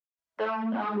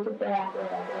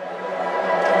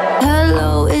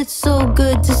Hello, it's so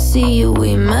good to see you.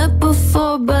 We met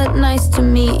before, but nice to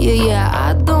meet you. Yeah,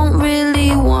 I don't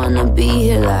really wanna be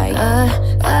here like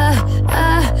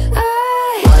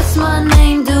what's my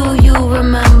name, do you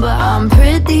remember? I'm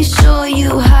pretty sure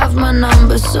you have my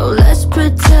number, so let's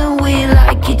pretend we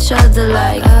like each other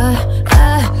like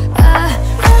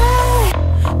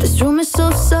This room is so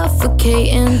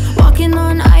suffocating, walking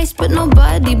on ice but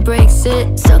nobody breaks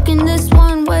it. Stuck in this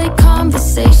one-way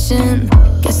conversation,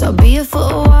 guess I'll be here for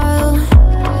a while.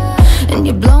 And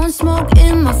you're blowing smoke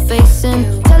in my face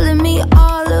and telling me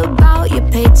all about your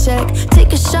paycheck.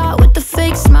 Take a shot with the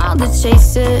fake smile to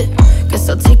chase it, guess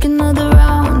I'll take another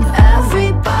round.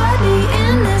 Everybody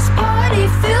in this party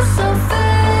feels so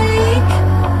fake.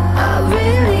 I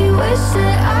really wish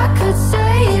that I could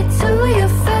say it to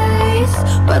your face,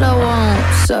 but I won't.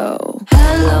 So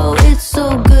hello, it's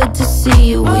so good to see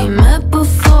you. We met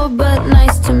before, but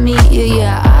nice to meet you.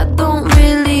 Yeah, I don't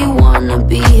really wanna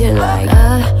be here like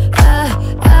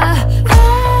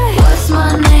what's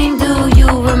my name, do you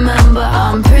remember?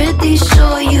 I'm pretty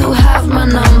sure you have my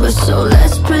number, so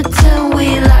let's pretend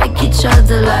we like each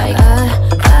other like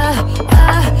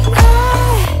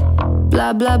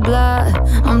blah blah blah.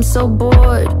 I'm so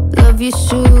bored, love your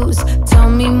shoes. Tell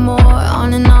me more,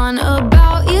 on and on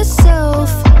about yourself.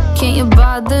 Can't you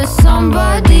bother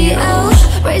somebody else?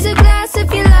 Raise a glass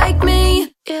if you like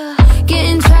me. Yeah.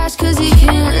 Getting trashed cause you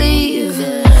can't leave.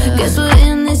 Guess we're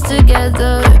in this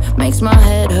together, makes my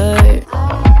head hurt.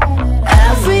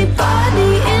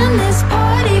 Everybody in this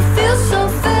party feels so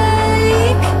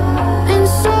fake, and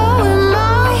so am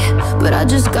I. But I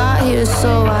just got here,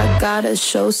 so I gotta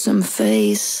show some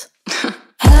face.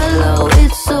 Hello,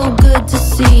 it's so good to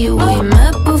see you. We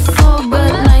met before,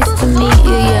 but nice to meet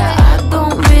you. Yeah, I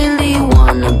don't really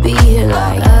wanna be here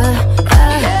like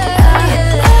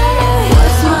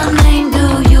what's my name, do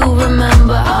you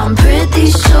remember? I'm pretty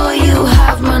sure you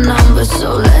have my number,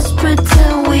 so let's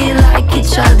pretend we like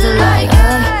each other like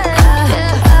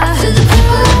to the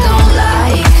people I don't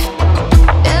like,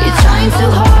 you're trying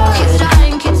too hard.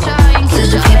 To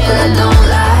the people I don't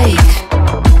like,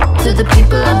 to the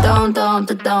people I don't.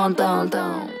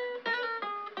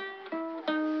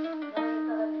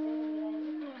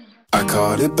 I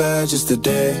caught it bad just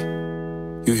today.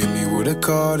 You hit me with a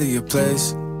call to your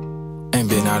place. Ain't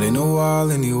been out in a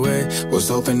while anyway. Was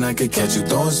hoping I could catch you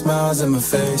throwing smiles in my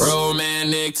face.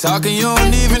 Romantic talking, you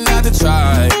don't even have to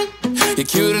try. You're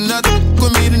cute enough to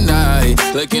with me tonight.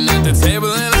 Looking at the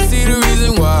table and I see the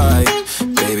reason why.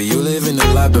 Baby, you living the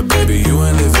life, but baby, you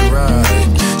ain't living right.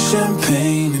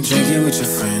 Champagne and drinking with your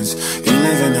friends. You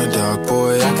live in the dark,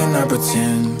 boy, I cannot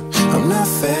pretend. I'm not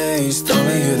faced,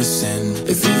 only here to sin.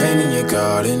 If you've been in your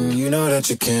garden, you know that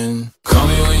you can. Call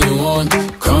me when you want,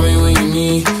 call me when you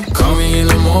need. Call me in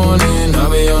the morning, I'll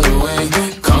be on the way.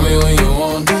 Call me when you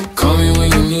want, call me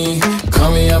when you need.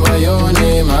 Call me out by your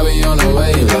name, I'll be on the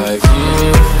way. Like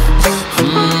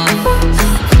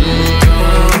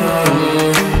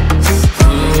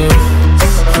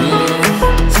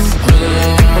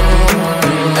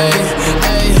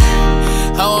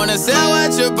I wanna sell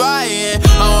what you're buying.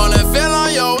 I wanna feel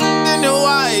on your in the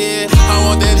wire. I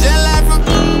want that jet lag from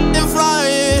and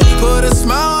flying. Put a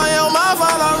smile on your mouth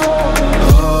while I'm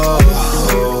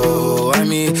I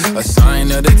mean, a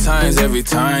sign of the times every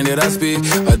time that I speak.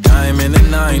 A dime and a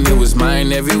nine, it was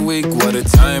mine every week. What a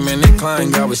time and a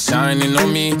climb, God was shining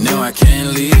on me. Now I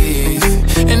can't leave,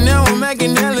 and now I'm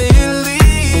making hella Italy.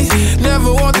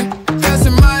 Never want the that's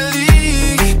in my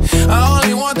league. I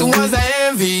only want the ones I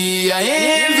envy. I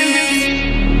envy.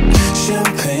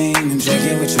 Champagne and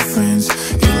drinking with your friends.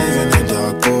 You live in the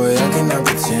dark, boy, I cannot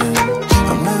pretend.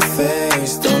 I'm not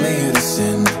faced, only here to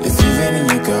sin. If you've been in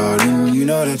your garden, you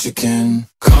know that you can.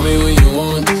 Call me when you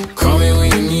want, call me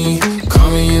when you need. Call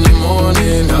me in the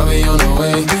morning, I'll be on the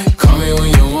way. Call me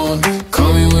when you want,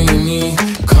 call me when you need.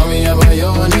 Call me out by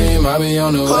your name, I'll be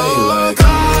on the way. Like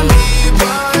call me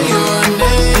by your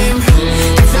name.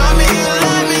 Tell me you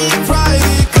love me in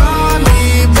private. Call me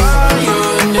by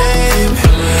your name.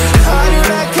 How do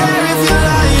I care if you're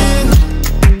lying?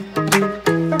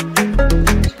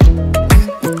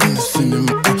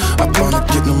 I wanna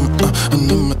get them.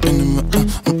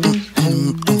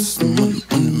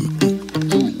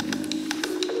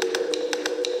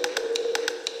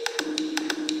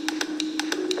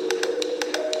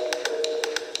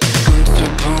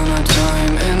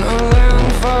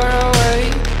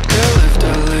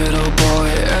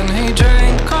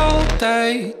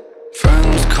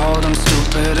 Friends called him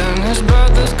stupid and his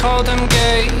brothers called him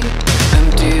gay.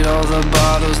 Emptied all the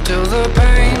bottles till the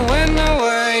pain went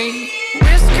away.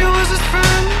 Whiskey was his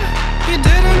friend, he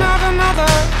didn't have a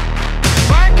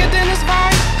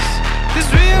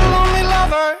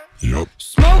Yup.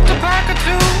 Smoked a pack or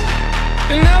two,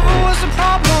 it never was a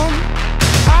problem.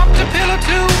 Popped a pill or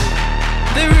two,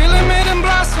 they really made him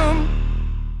blossom.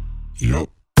 Yup.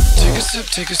 Take a sip,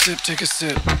 take a sip, take a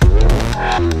sip.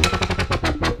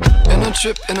 And I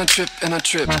trip, and I trip, and I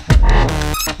trip.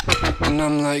 And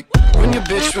I'm like, run your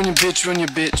bitch, run your bitch, run your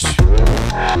bitch.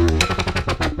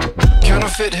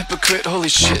 Counterfeit, hypocrite, holy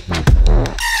shit.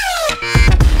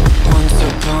 Once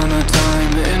upon a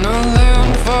time in a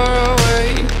land far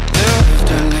away, there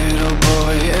lived a little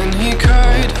boy and he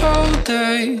cried all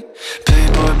day.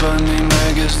 Playboy bunny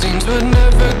magazines would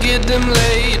never get them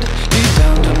laid. He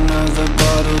downed another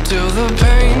bottle till the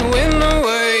pain went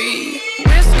away.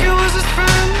 Whiskey was his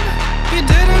friend, he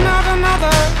didn't have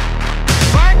another.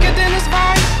 Darker than his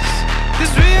vice,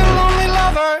 his real lonely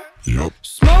lover. Yup.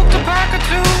 Smoked a pack or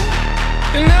two,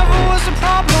 it never was a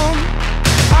problem.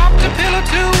 Popped a pill or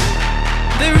two,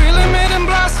 they really made him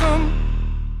blossom.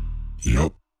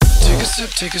 Yup. Take a sip,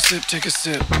 take a sip, take a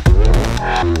sip.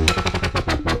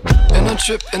 And I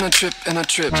trip, and I trip, and I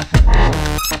trip.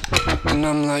 And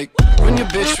I'm like, run your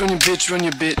bitch, run your bitch, run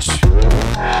your bitch.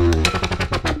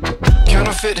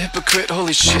 Counterfeit, hypocrite,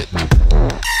 holy shit.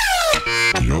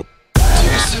 Yup.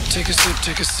 Take a sip, take a sip,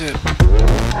 take a sip.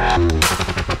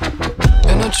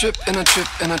 And I trip, and I trip,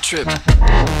 and I trip.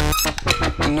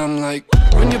 And I'm like,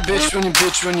 run your bitch, run your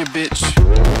bitch, run your bitch.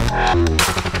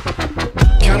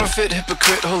 Counterfeit,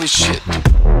 hypocrite, holy shit.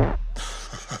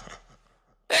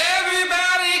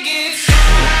 Everybody gets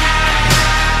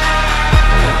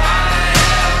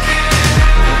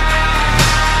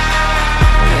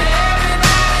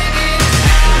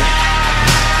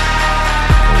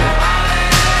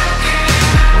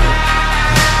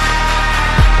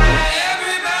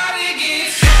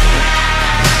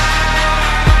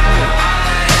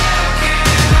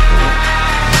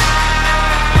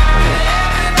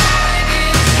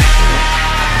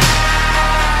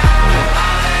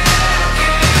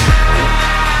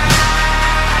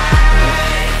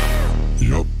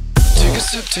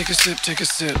take a sip, take a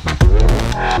sip.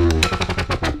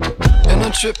 And I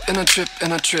trip, and I trip,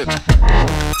 and I trip.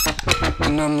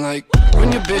 And I'm like,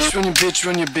 run your bitch, run your bitch,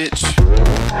 run your bitch.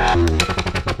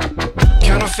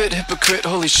 Counterfeit, hypocrite,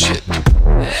 holy shit.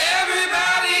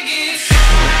 Everybody gets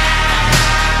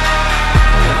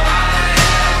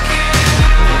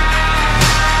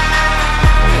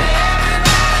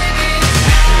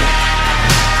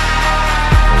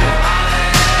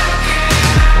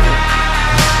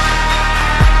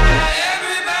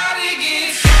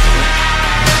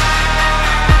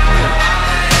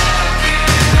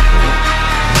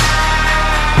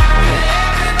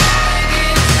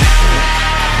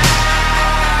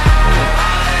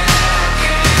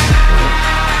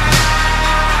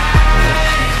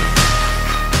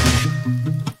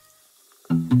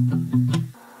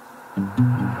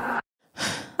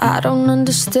I don't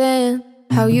understand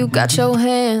how you got your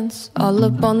hands all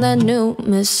up on that new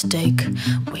mistake.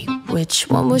 Wait, which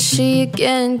one was she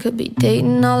again? Could be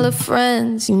dating all her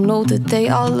friends. You know that they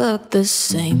all look the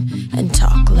same and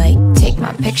talk like, take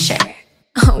my picture.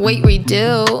 Wait,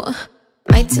 redo.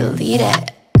 Might delete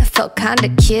it. It felt kinda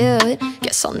cute.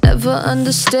 Guess I'll never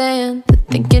understand the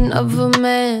thinking of a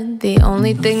man. The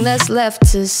only thing that's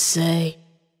left to say.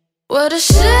 What a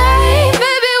shame,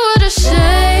 baby, what a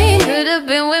shame. Could've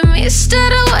been with me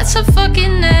instead of what's her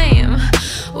fucking name.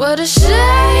 What a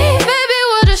shame, baby,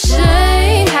 what a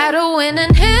shame. Had a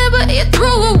winning hand, but you threw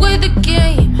away the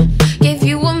game. Gave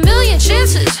you a million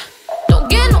chances, don't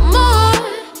get no more.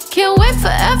 Can't wait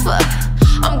forever,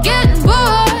 I'm getting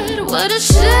bored. What a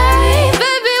shame,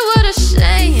 baby, what a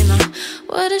shame.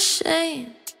 What a shame.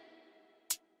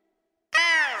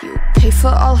 You pay for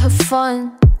all her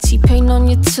fun, T-pain on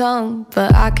your tongue,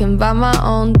 but I can buy my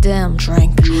own damn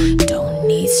drink. Don't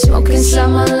need smoke inside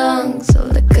my lungs or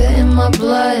liquor in my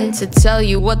blood to tell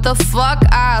you what the fuck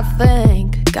I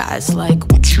think. Guys like,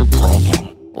 What's your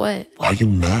problem? what? Why are you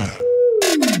mad?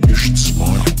 You should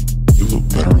smile. You look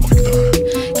better like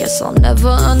that. Guess I'll never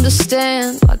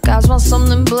understand why guys want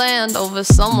something bland over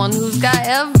someone who's got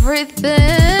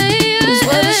everything. 'Cause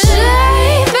what a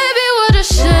shame, baby, what a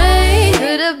shame.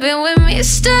 Could've been with me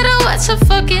instead of what's her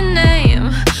fucking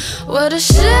name. What a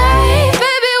shame,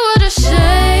 baby, what a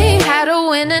shame. Had a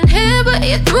winning hand, but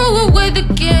you threw away the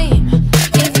game.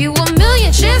 Gave you a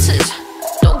million chances,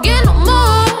 don't get no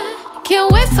more.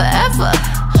 Can't wait forever,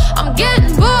 I'm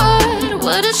getting bored.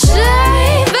 What a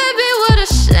shame, baby, what a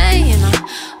shame.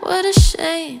 What a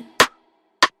shame.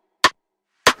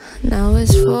 Now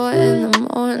it's 4 in the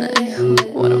morning.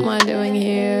 What am I doing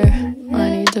here? I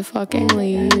need to fucking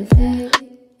leave.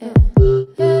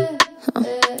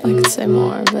 I could say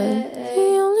more, but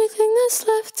the only thing that's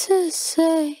left to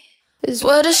say Is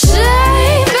what a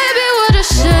shame, baby, what a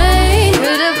shame.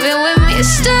 Could have been with me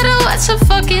instead of what's her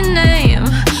fucking name.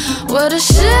 What a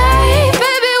shame,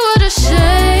 baby, what a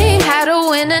shame. Had a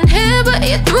winning hand, but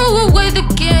you threw away the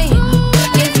game.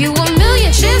 Gave you a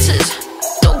million chances,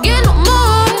 don't get no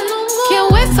more.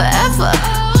 Can't wait forever,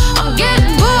 I'm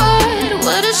getting bored.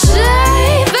 What a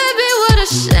shame, baby, what a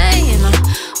shame.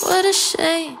 What a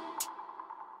shame.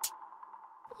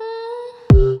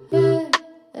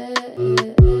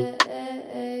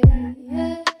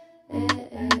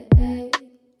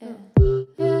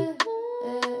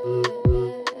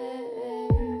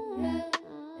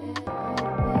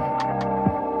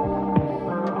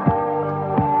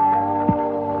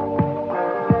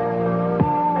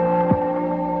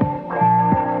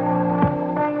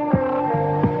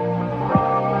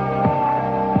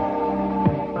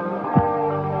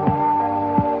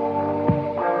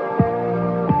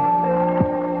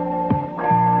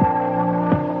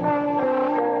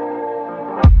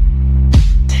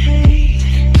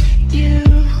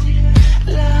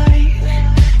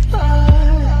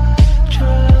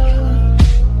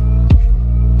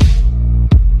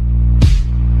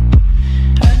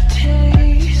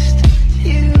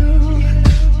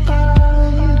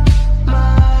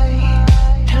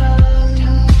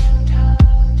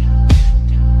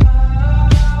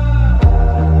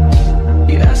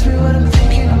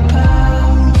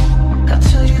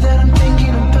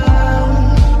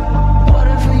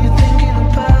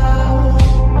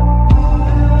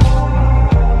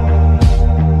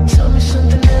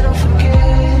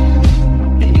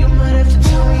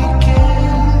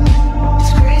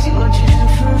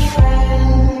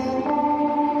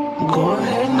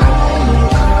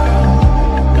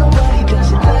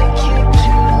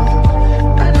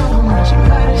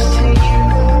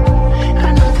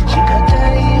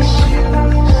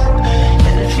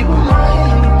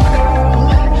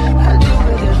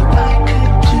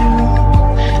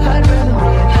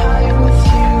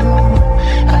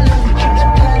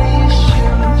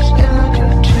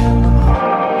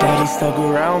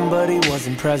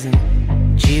 Present.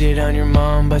 Cheated on your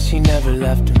mom, but she never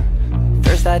left him.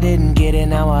 First I didn't get it,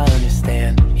 now I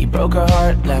understand. He broke her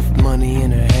heart, left money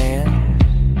in her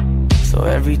hand. So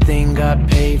everything got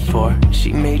paid for.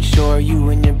 She made sure you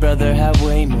and your brother had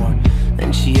way more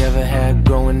than she ever had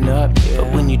growing up.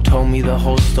 But when you told me the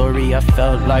whole story, I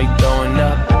felt like throwing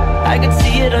up. I could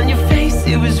see it on your face,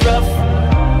 it was rough.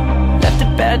 Left a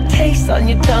bad taste on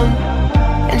your tongue.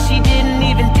 And she didn't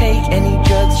even take any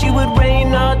drugs. She would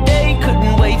rain all day,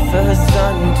 couldn't wait for her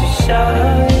sun to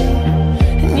shine.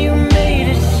 And you made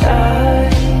it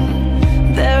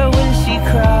shine there when she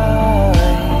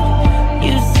cried.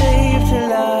 You saved her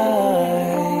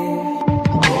life.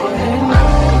 Go ahead,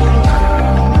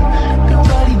 girl.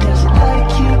 Nobody does it like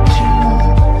you do.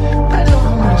 I know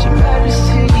how much it matters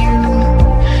to you.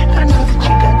 I know that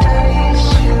you got daddy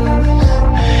issues.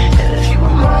 And if you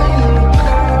were my little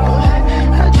girl,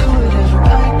 I'd do whatever I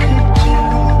could do.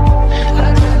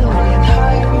 I'd run away and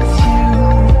hide with you.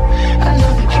 I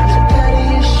know that you got daddy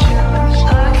issues.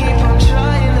 I keep on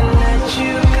trying to let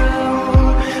you go.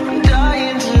 I'm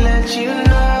dying to let you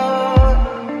know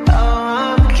how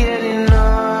I'm getting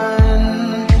on.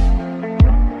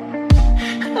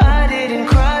 I didn't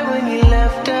cry when you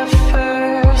left at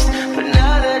first, but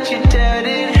now that you're dead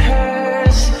it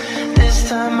hurts. This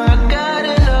time I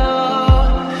gotta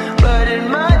know, where did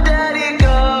my daddy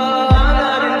go? I'm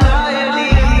not entirely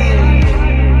here.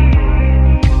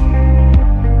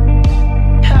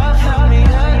 How far me I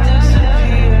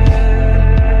disappear.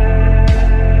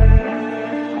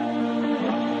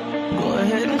 Go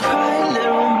ahead and cry,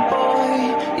 little boy.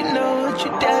 You know what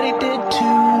your daddy did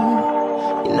too.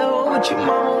 You know what your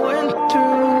mama went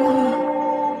through.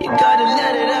 You gotta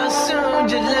let it out soon,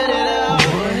 just let it out. Go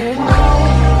ahead and cry,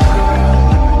 girl.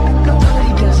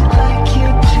 Nobody does it like you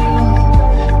do.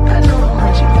 I know how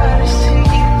much it matters to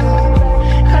you.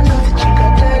 I know that you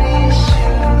got daddy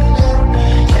issues.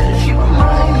 And if you were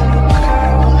my little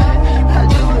girl, I'd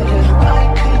do whatever I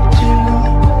could do.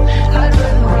 I'd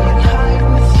run away and hide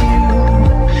with you.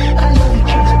 I know that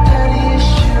you got daddy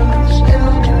issues, and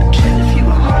I do too. And if you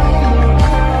were my little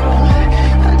girl,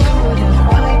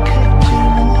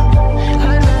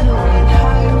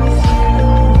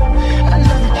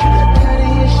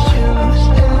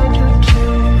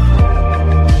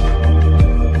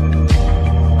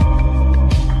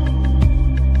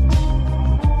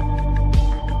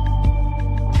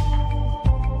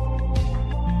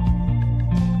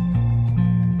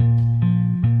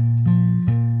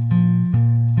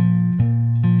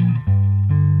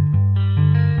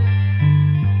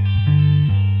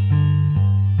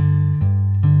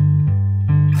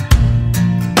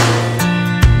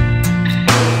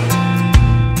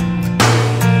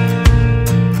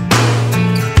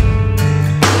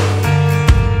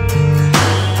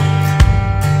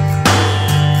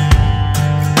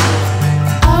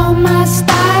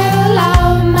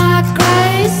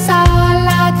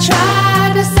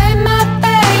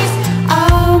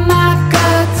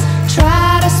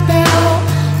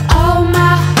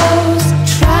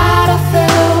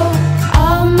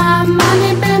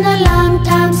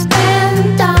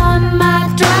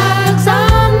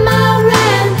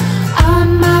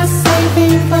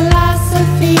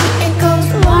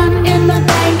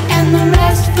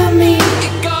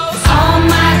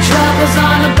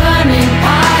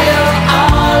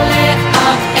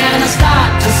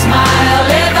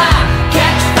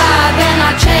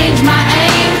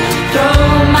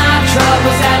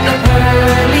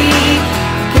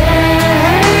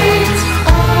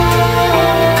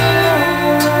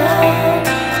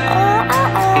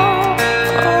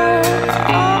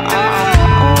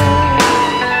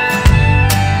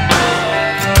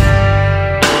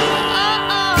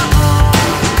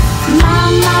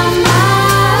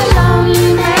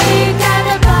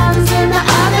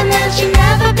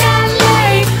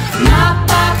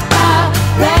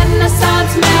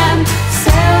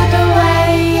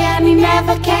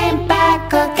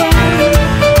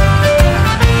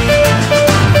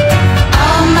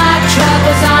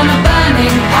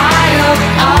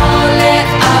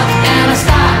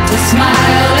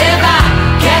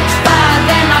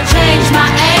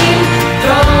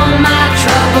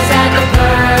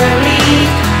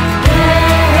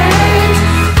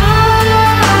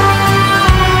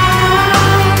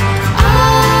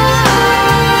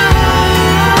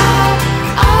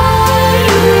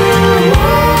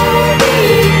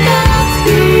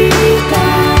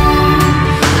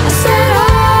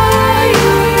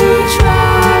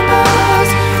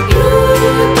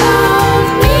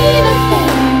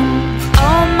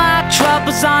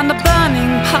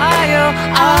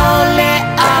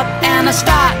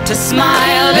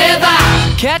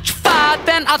 catch fire,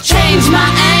 then I'll change my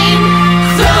aim.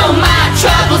 Throw my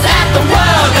troubles at the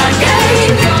world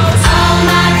again. All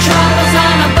my troubles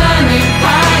on a burning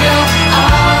pile,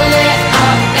 all lit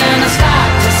up and I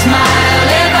start to smile.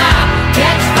 If I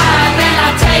catch fire, then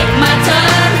I'll take my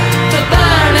turn to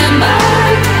burn and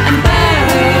burn and burn.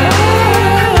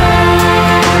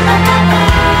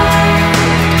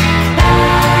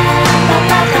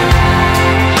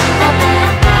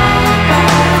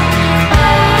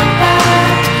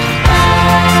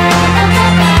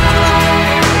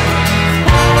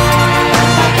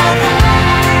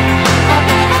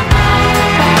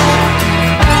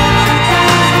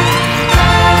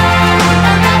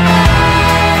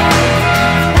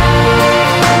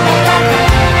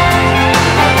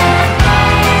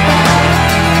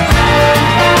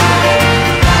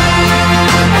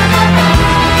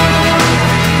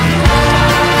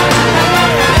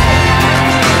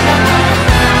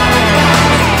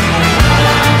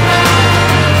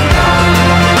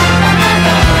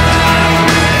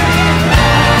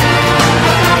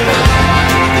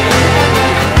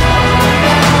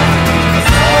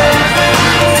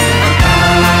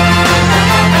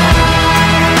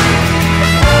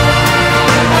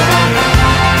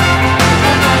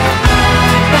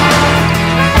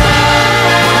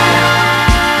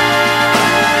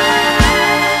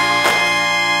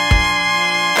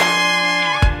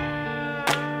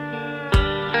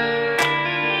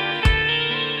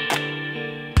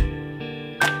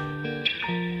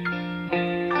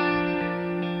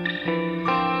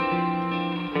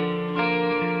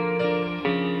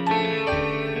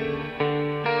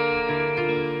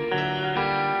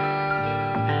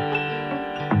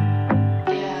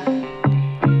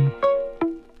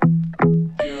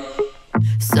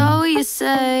 So you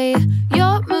say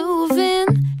you're moving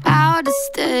out of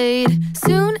state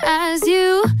soon as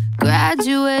you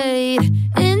graduate.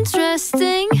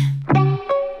 Interesting.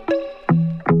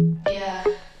 Yeah.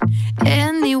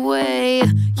 Anyway,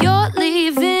 you're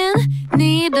leaving,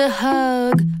 need a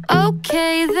hug.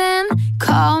 Okay then,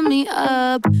 call me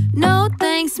up. No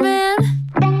thanks, man.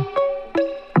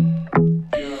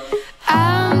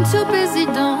 I'm too busy,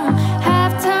 don't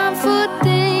have time for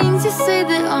things you say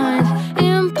that aren't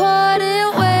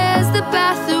important. Where's the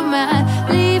bathroom at?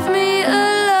 Leave me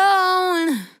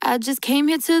alone. I just came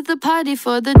here to the party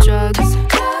for the drugs.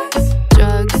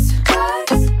 Drugs,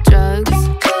 drugs.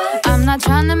 I'm not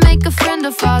trying to make a friend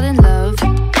or fall in love.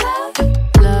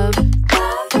 Love,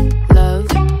 love.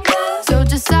 So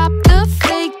just stop the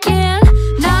faking.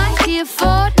 Not here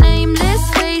for nameless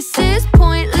faces,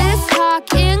 pointless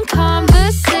talking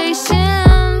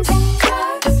conversations.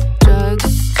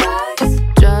 Drugs,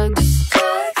 drugs.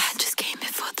 I just came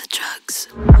here for the drugs.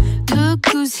 Look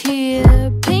who's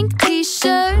here, pink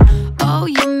t-shirt. Oh,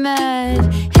 you met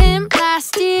him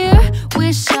last year.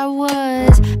 Wish I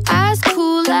was as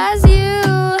cool as you.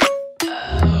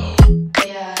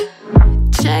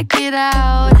 Check it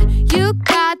out, you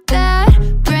got that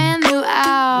brand new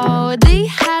Audi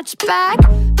hatchback,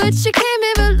 but you came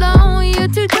here alone. You're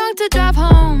too drunk to drive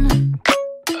home.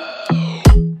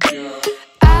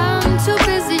 I'm too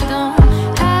busy, don't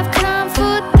have time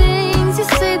for things you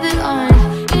say that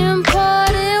aren't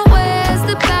important. Where's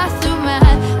the bathroom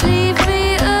at? Leave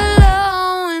me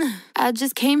alone. I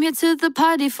just came here to the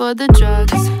party for the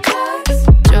drugs.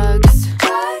 Drugs,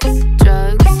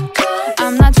 drugs.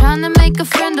 I'm not trying to make a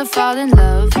friend or fall in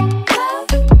love.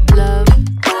 Love,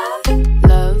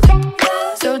 love.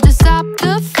 So just stop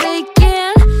the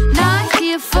faking. Not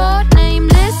here for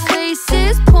nameless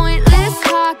faces, pointless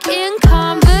talking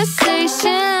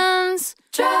conversations.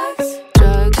 Drugs,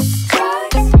 drugs,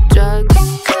 drugs.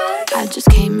 I just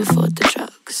came here for the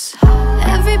drugs.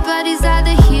 Everybody's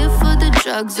either here for the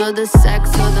drugs or the sex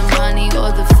or the money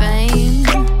or the fame.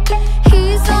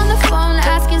 He's on the phone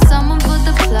asking someone for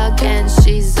the plug, and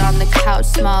she's on the couch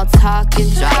small talking,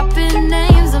 dropping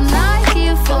names. I'm not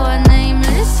here for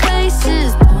nameless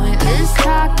faces, pointless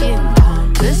talking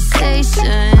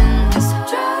conversations.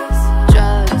 Drugs,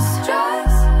 drugs,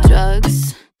 drugs,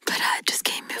 drugs. But I just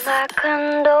came here for my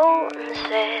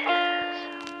condolences.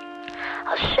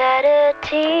 I'll shed a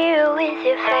tear with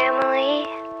your family.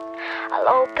 I'll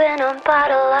open and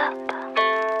bottle up,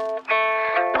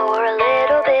 pour a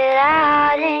little bit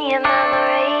out in your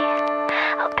memory.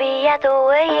 I'll be at the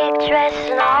wake dressed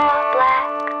in all black.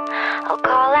 I'll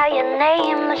call out your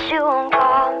name but you won't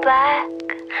call back.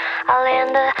 I'll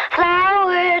hand a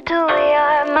flower to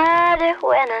your mother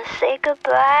when I say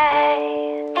goodbye.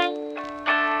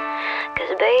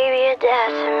 'Cause baby you're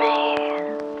dead to me.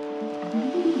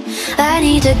 I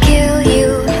need to kill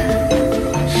you.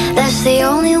 That's the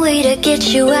only way to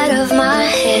get you out of my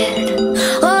head.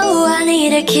 Oh, I need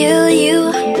to kill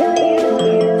you,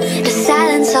 to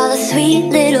silence all the sweet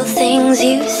little things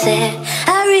you said.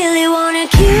 I really wanna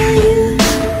kill you,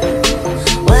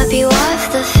 wipe you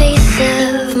off the face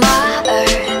of my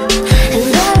earth,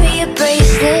 and bury a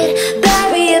bracelet,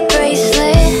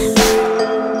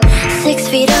 6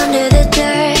 feet under the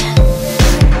dirt.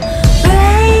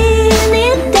 Rainy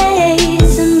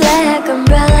days and black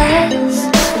umbrellas,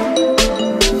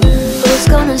 who's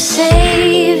gonna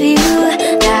save you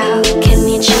now? Keep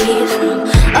me cheap from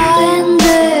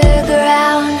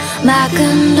underground. My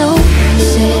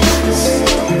condolences,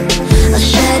 I'll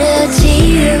shed a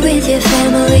tear with your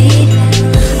family.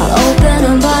 I'll open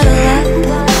a bottle up,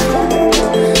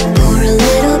 pour a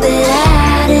little bit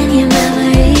out in your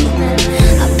memory.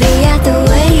 I'll be at the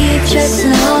wake dressed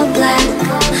in all black.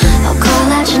 I'll call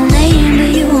out your name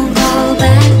but you won't call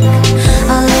back.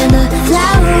 I'll hand a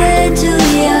flower to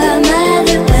your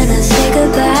mother when I say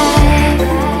goodbye,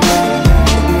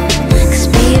 'cause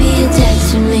baby you're dead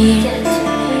to me.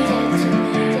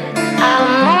 I'll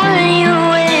mourn you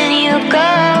when you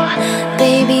go,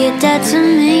 baby you're dead to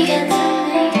me.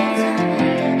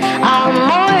 I'll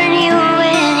mourn you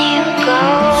when you go.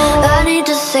 I need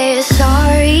to say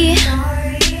sorry,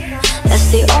 that's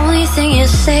the only thing you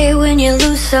say when you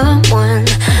lose someone.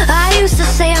 I used to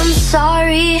say I'm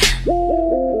sorry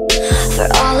for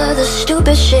all of the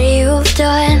stupid shit you've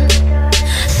done.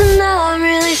 So now I'm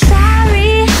really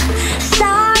sorry,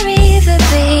 sorry for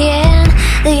being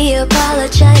the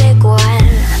apologetic one.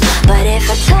 But if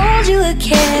I told you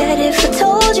again, if I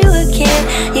told you again,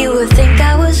 you would think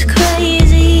I was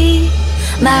crazy.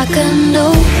 My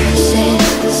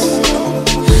condolences,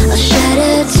 I'll shed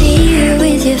a tear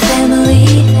with your family.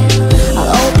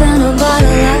 I'll open a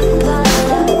bottle up,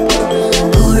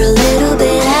 pour a little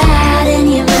bit out in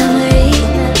your memory.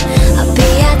 I'll be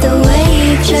at the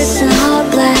wake dressed in all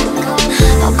black.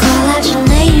 I'll call out your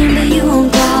name but you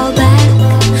won't call back.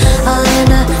 I'll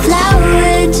hand a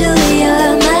flower to your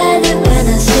mother when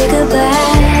I say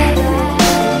goodbye,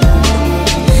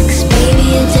 'cause baby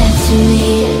you're dead to me.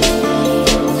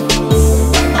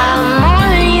 I'll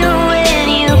mourn you when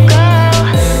you go,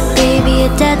 baby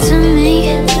you're dead to me.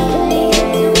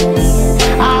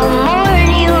 I'll mourn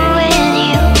you when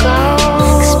you go,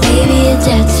 'cause baby you're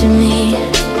dead to me.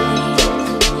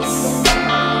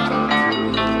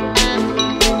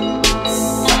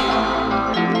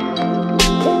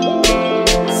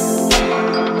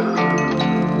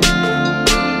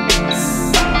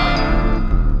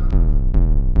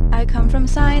 I come from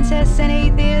scientists and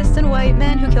atheists and white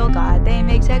men who kill God. They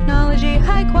make technology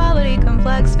high quality,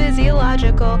 complex,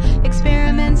 physiological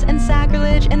experiments and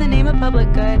sacrilege in the name of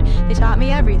public good. They taught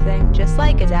me everything, just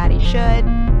like a daddy should.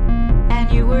 And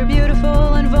you were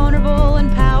beautiful and vulnerable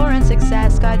and power and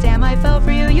success. Goddamn, I fell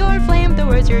for you, your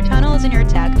flamethrowers, your tunnels and your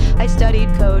tech. I studied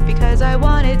code because I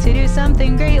wanted to do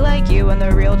something great like you. And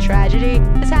the real tragedy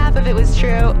is half of it was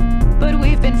true. But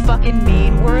we've been fucking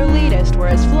mean, we're elitist, we're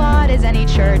as flawed as any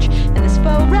church. And this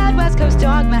faux red West Coast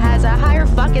dogma has a higher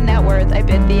fucking net worth. I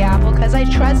bit the apple cause I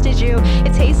trusted you.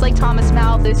 It tastes like Thomas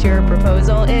Malthus, your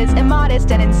proposal is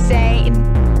immodest and insane.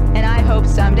 And I hope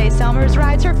someday Summers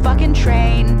rides her fucking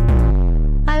train.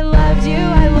 I loved you,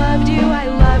 I loved you, I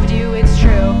loved you, it's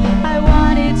true. I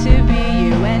wanted to be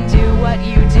you and do what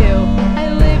you do. I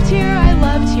lived here, I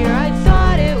loved here, I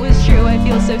thought it was true. I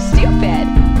feel so stupid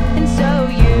and so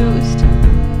used.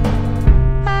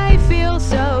 I feel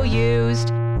so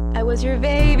used. I was your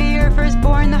baby, your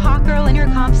firstborn, the hot girl in your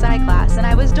comp sci class. And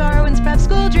I was Darwin's prep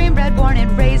school dream, bred, born,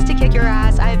 and raised to kick your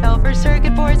ass. I fell for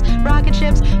circuit boards, rocket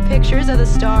ships, pictures of the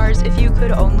stars. If you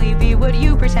could only be what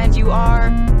you pretend you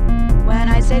are. When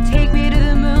I said take me to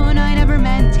the moon, I never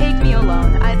meant take me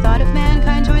alone. I thought if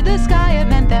mankind toured the sky, it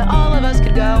meant that all of us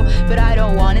could go. But I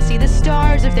don't want to see the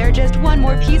stars if they're just one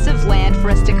more piece of land for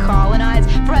us to colonize,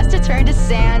 for us to turn to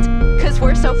sand. Cause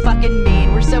we're so fucking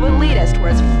mean, we're so elitist, we're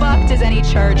as fucked as any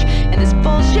church. And this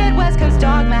bullshit West Coast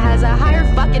dogma has a higher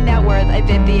fucking net worth. I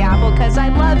bit the apple cause I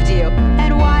loved you.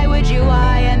 And why would you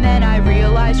lie? And then I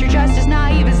realized you're just as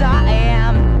naive as I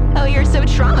am. Oh, you're so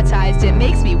traumatized, it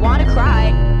makes me wanna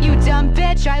cry. You dumb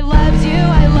bitch, I loved you,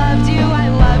 I loved you, I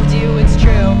loved you, it's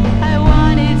true. I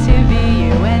wanted to be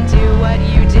you and do what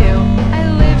you do. I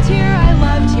lived here, I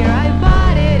loved here, I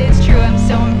bought it, it's true. I'm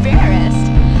so embarrassed,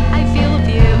 I feel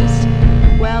abused.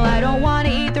 Well, I don't wanna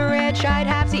eat the rich, I'd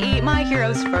have to eat my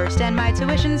heroes first. And my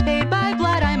tuition's paid by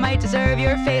blood, I might deserve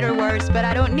your fate or worse. But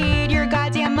I don't need your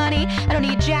goddamn money, I don't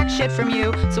need jack shit from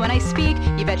you. So when I speak,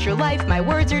 you bet your life my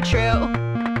words are true.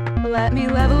 Let me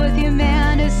level with you,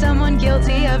 man, as someone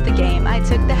guilty of the game. I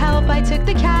took the help, I took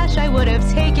the cash, I would have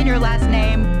taken your last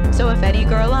name. So if any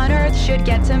girl on earth should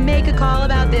get to make a call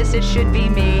about this, it should be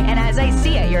me. And as I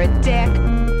see it, you're a dick.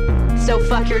 So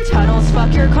fuck your tunnels,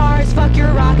 fuck your cars, fuck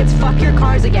your rockets, fuck your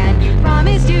cars again. You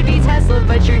promised you'd be Tesla,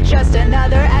 but you're just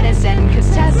another Edison. Cause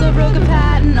Tesla broke a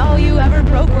patent, all you ever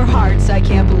broke were hearts. I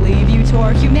can't believe you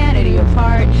tore humanity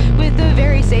apart with the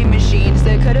very same machines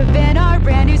that could have been our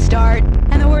brand new start.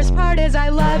 And the worst part is I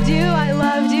loved you, I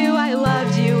loved you, I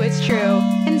loved you, it's true.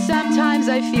 And sometimes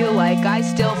I feel like I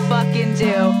still fucking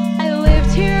do. I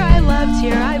lived here, I loved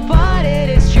here, I bought it,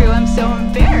 it's true. I'm so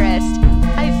embarrassed,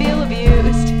 I feel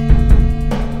abused.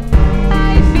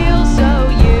 I feel so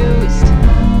used.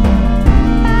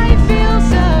 I feel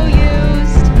so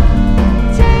used.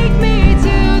 Take me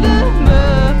to the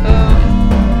moon.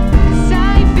 'Cause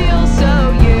I feel so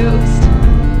used.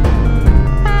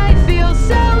 I feel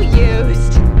so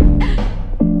used.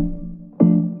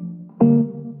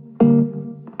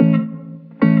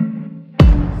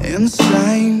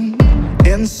 Insane,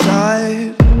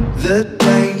 inside, the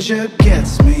danger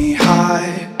gets me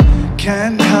high.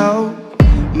 Can't help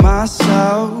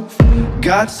myself,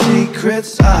 got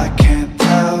secrets I can't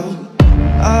tell.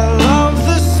 I love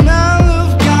the smell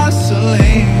of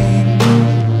gasoline.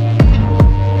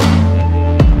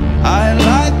 I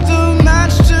light the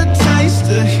match to taste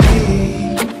the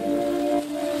heat.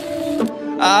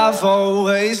 I've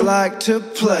always liked to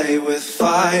play with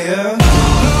fire.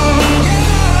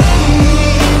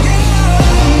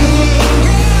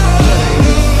 Play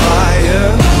with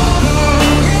fire.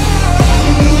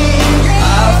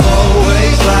 I've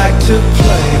always liked to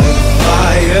play with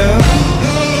fire.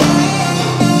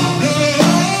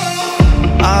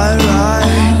 I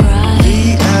ride the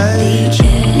edge,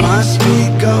 my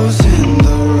speed goes in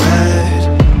the red.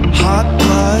 Hot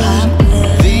blood,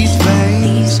 these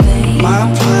veins, my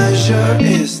pleasure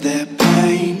is their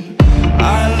pain.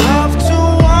 I love to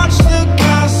watch the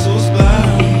castles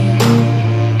burn.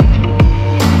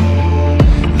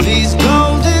 These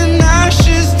golden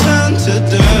ashes turn to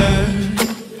dirt.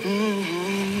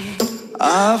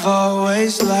 I've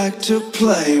always liked to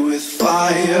play with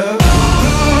fire.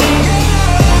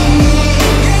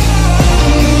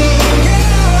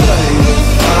 Play with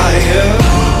fire.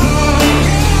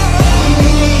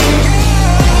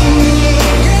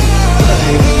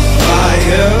 Play with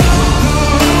fire.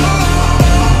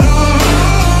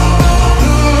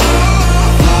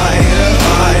 Fire,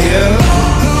 fire.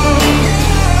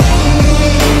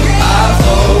 I've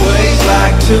always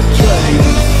liked to play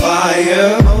with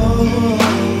fire.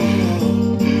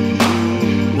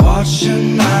 Watching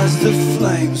as the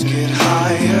flames get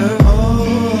higher.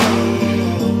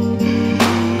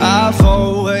 I've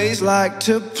always liked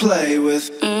to play with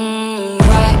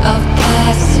Rite of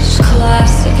passage,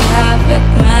 classic habit,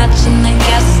 matching the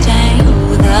gas tank.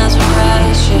 Ooh, that's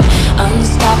right, shit.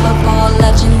 Unstoppable,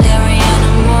 legendary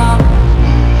animal.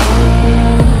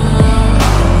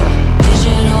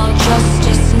 Digital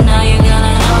justice, now you're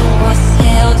gonna know what's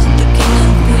held to the king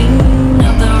and queen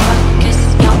of the ruckus.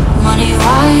 Young money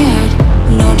wired,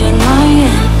 no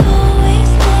denying. I've always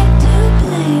liked to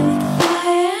play with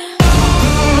fire.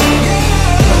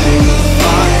 play with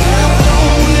fire.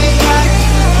 Always like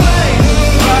to play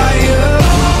with fire.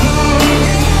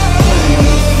 Play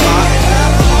with fire.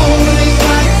 Always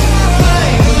like to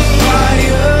play with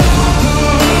fire.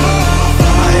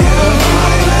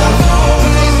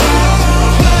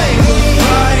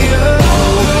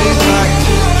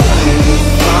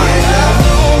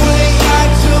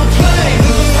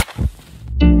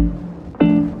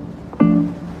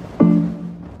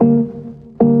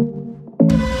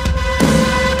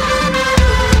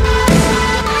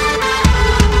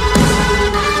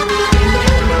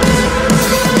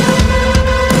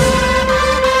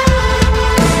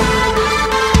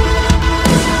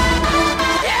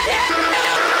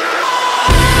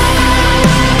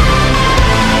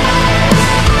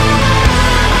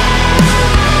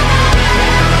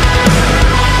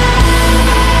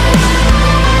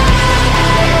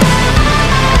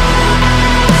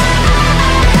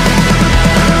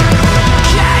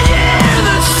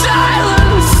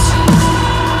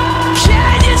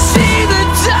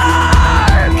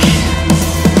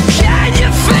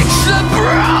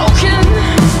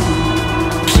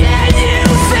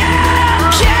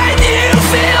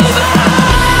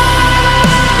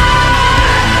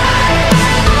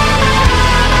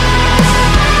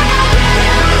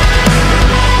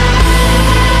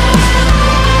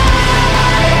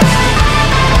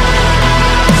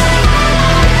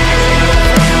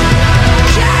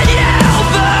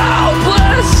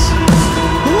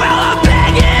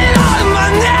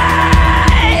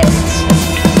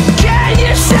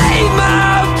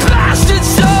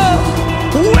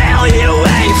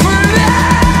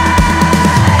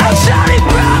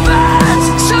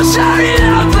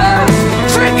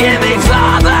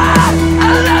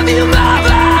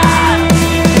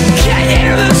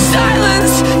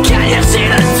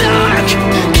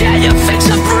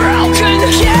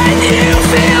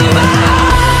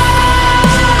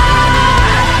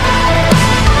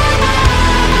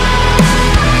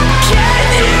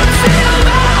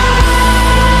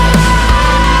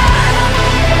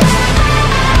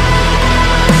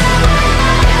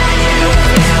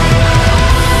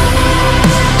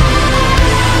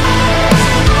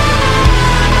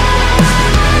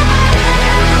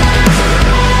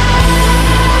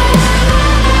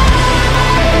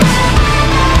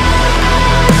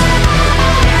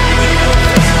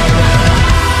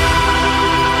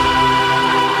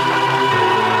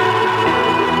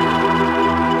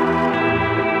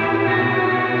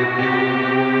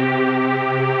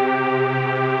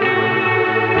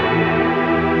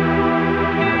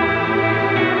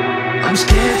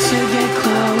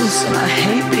 and I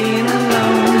hate being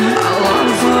alone. I long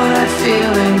for that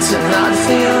feeling to not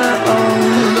feel at all.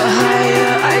 The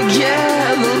higher I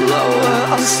get, the lower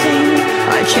I'll sink.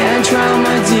 I can't drown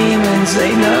my demons,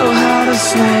 they know how to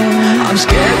swim. I'm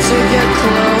scared to get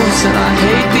close and I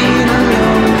hate being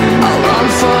alone. I long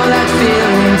for that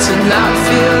feeling to not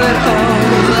feel at all.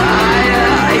 The higher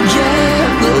I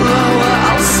get, the lower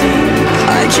I'll sink.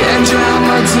 I can't drown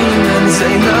my demons,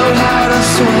 they know how to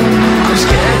swim. I'm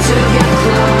scared to get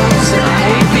close and I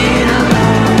hate being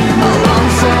alone. I long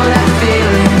for that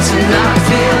feeling to not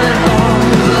feel at all.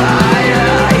 The higher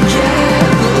I get,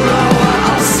 the lower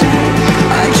I'll sink.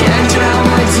 I can't drown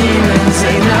my demons,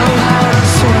 they know how to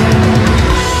swim.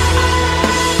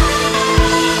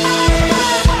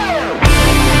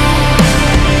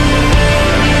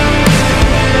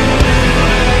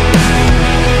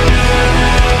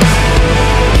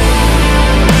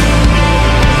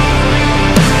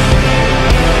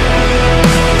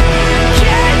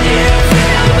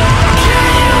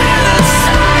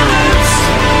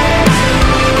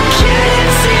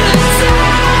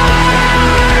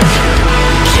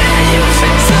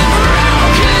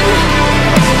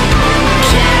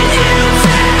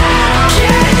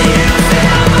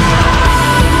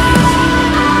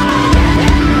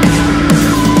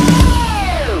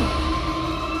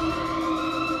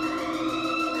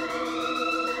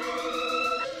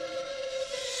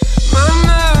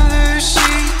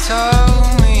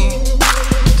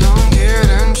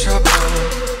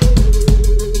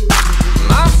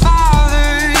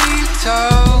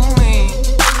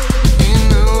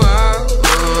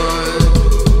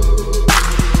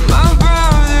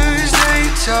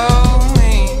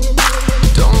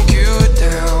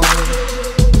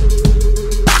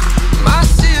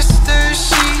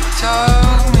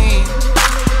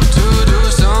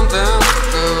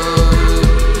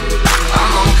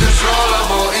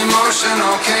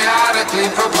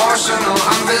 Proportional,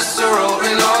 I'm visceral,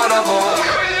 reloadable.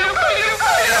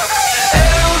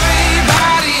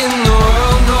 Everybody in the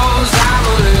world knows I'm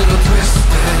a little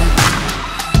twisted,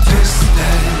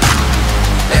 twisted.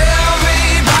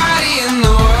 Everybody in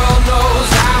the world knows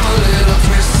I'm a little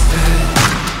twisted,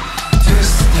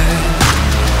 twisted.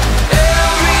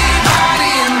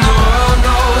 Everybody in the world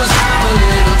knows I'm a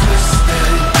little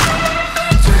twisted,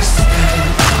 twisted.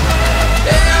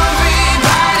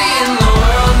 Everybody in the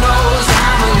world knows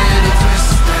I'm a little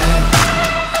twisted,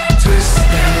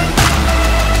 twisted.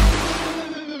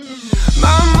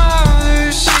 My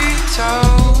mother, she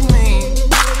told me,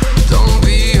 don't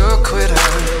be a quitter.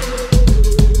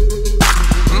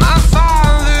 My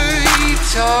father, he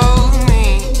told me,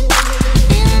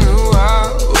 he knew I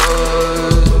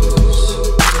was.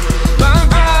 My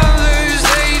brothers,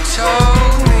 they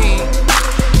told me,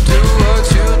 do what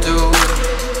you do.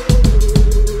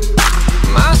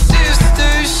 My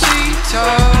sister, she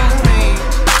told me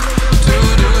to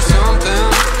do something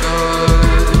good.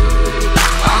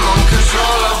 I'm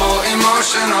uncontrollable,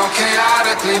 emotional,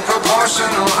 chaotically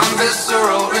proportional. I'm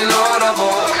visceral,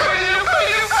 reloadable.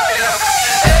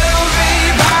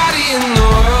 Everybody in the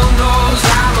world knows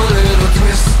I'm a little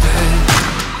twisted,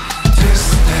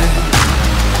 twisted.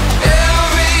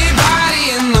 Everybody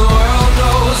in the world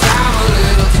knows I'm a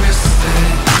little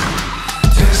twisted,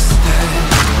 twisted.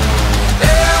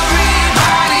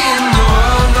 Everybody in the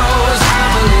world knows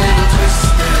I'm a little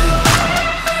twisted,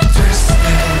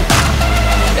 twisted.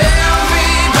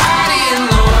 Everybody in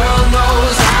the world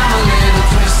knows I'm a little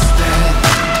twisted,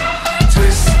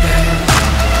 twisted.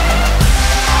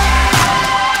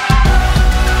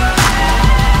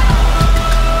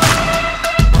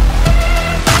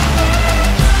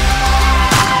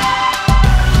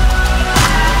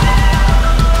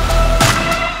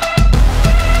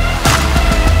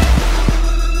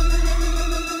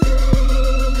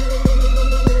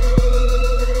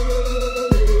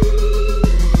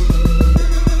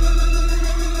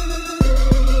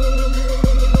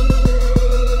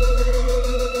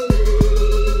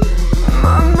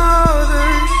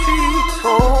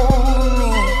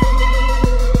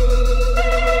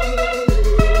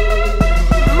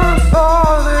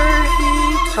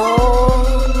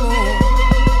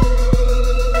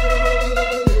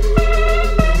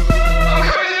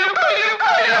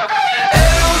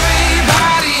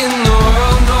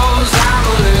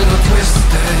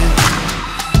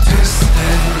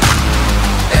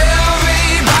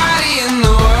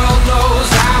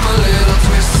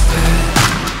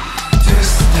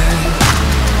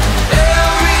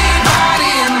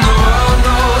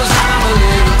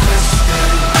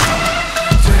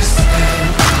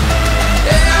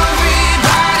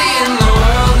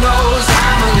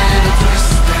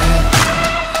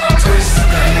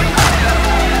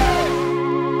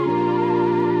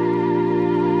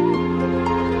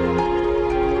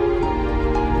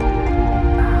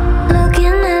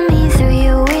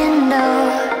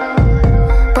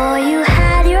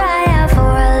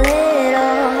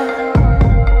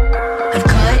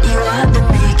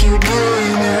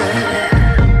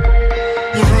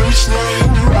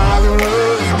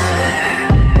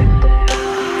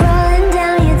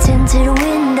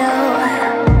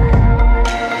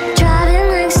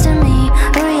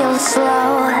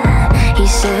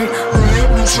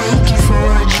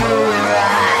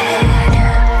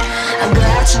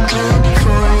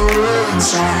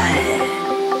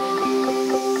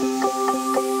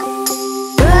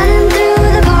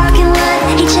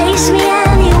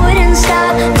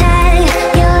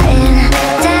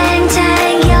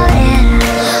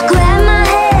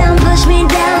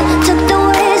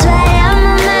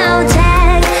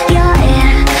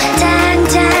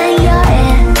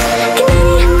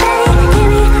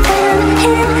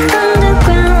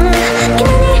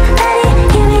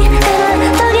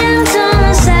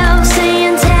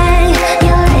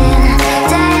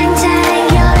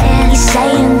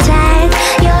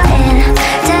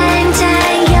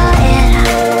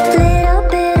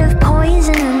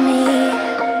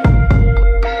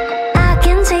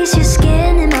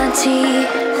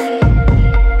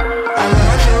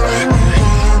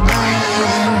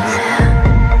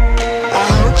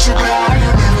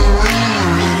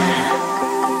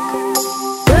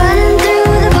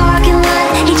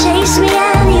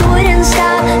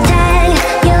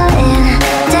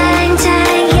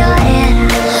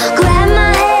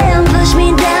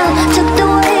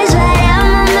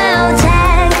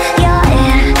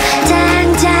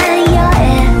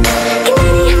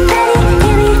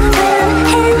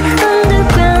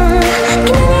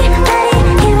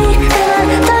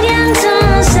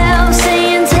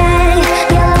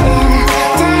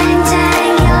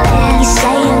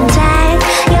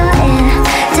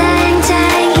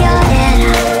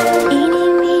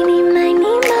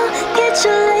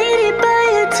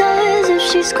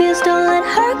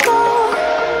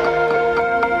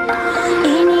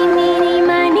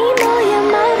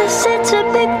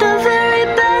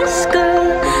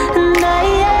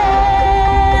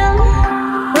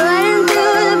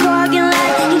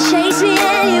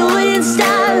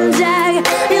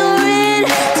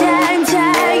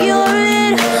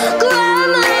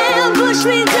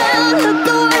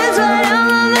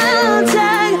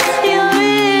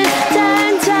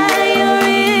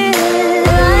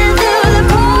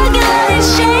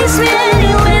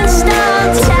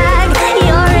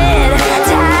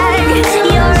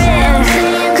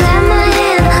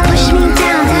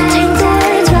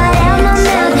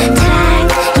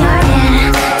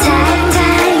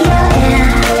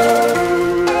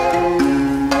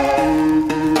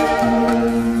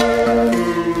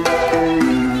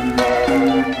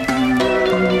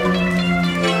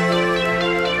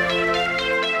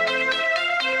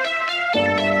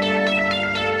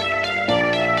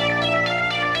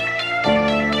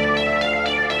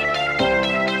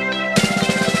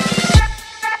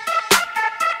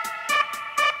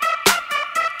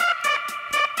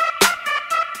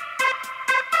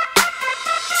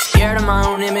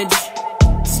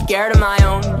 Scared of my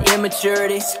own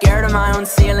immaturity, scared of my own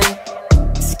ceiling.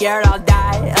 Scared I'll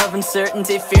die of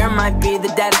uncertainty, fear might be the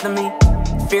death of me.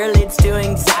 Fear leads to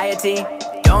anxiety,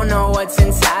 don't know what's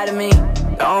inside of me.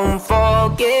 Don't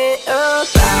forget about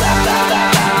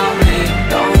me,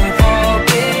 don't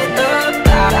forget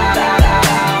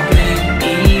about me.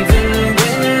 Even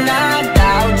when I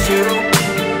doubt you,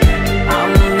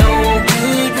 I'm no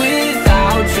good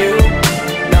without you.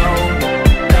 No,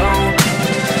 no.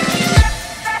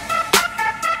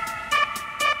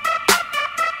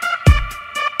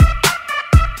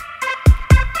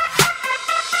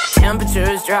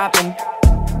 Temperature's dropping,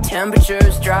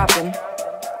 temperature's dropping.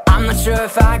 I'm not sure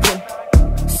if I can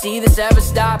see this ever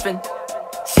stopping.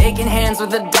 Shaking hands with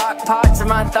the dark parts of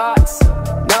my thoughts.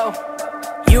 No,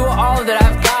 you are all that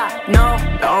I've got. No,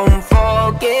 don't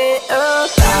forget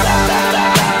about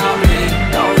me.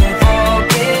 Don't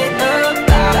forget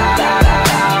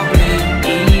about me.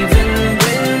 Even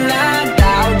when I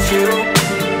doubt you,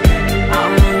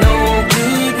 I'm no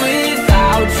good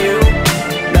without you.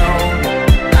 No, no,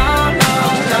 no,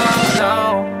 no, no.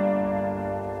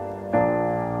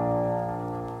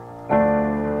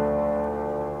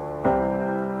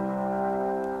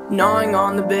 Gnawing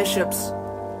on the bishops,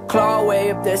 claw away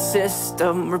up their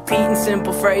system, repeating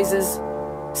simple phrases.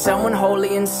 Someone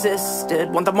wholly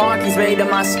insisted, want the markings made on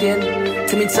my skin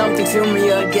to mean something to me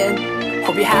again.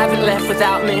 Hope you haven't left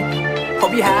without me,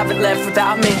 hope you haven't left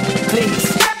without me,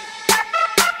 please.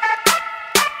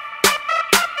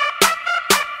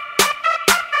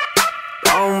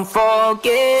 Don't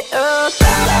forget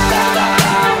about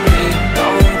me,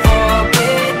 don't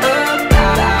forget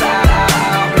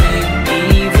about me.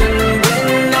 Even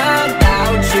when I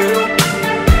doubt you,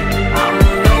 I'm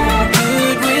no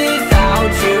good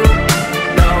without you.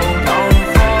 No, don't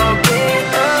forget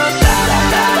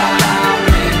about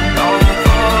me, don't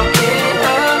forget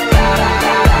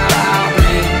about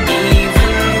me.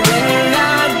 Even when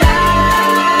I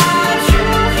doubt you,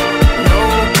 no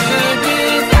good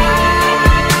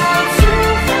without you.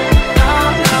 No,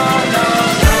 no, no,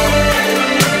 no.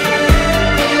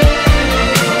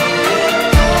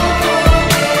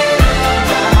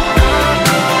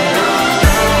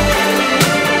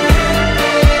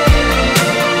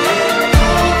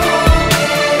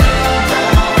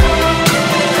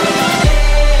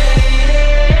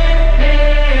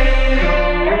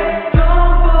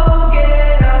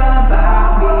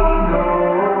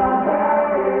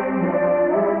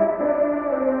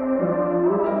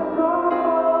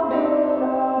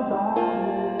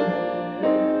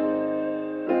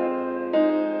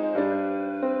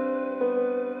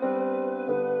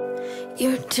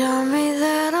 You tell me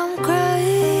that I'm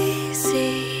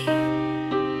crazy,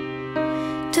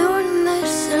 doing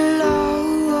this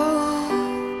alone.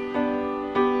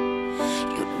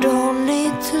 You don't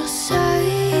need to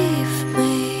save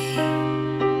me.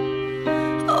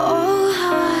 Oh,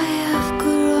 how I have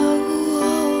grown.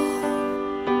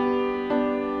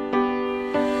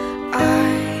 I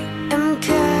am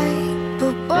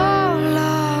capable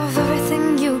of everything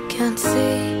you can't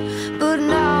see, but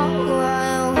now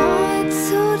I want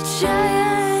to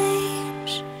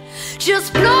change. Just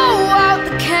blow out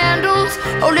the candles,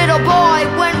 oh little boy,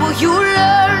 when will you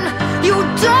learn? You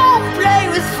don't play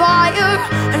with fire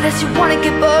unless you wanna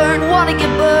get burned, wanna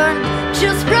get burned.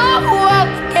 Just blow out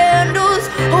the candles,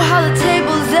 oh how the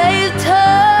tables they've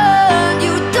turned.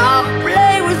 You don't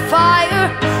play with fire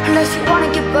unless you wanna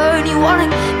get burned, you wanna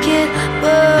get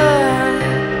burned.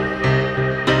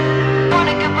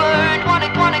 Wanna get burned, wanna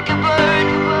get burned.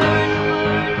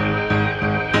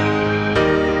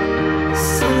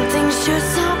 Some things just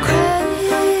sound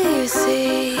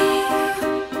crazy,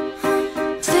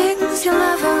 things you'll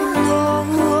never know.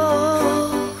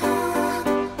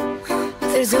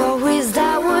 There's always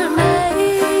that word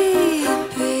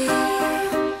maybe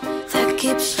that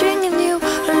keeps stringing you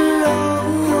along.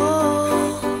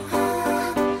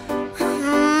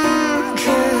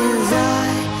 'Cause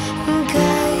I'm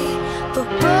capable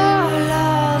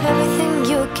of everything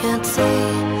you can't see,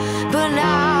 but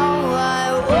now I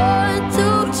want to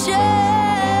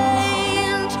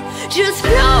change. Just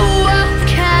blow out the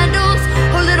candles,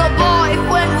 oh little boy,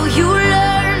 when will you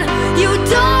learn? You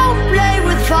don't play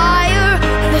with fire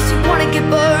unless you wanna get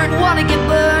burned, wanna get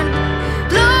burned.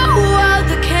 Blow out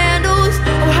the candles,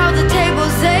 oh how the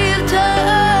tables they've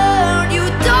turned. You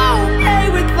don't play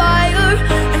with fire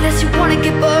unless you wanna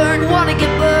get burned, wanna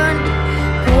get burned.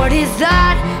 What is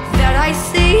that I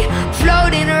see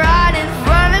floating right in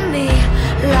front of me?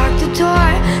 Lock the door,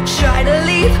 try to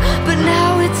leave, but now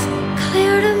it's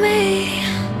clear to me.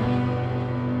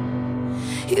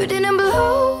 You didn't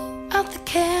blow out the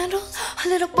candles, oh,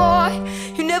 little boy,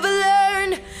 you never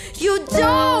learned. You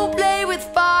don't play with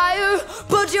fire,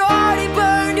 but you already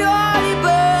burned, you already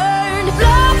burned.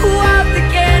 Blow out the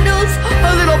candles,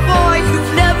 a little boy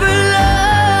you've never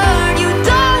learned. You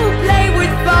don't play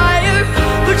with fire,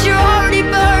 but you already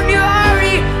burned, you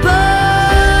already burned.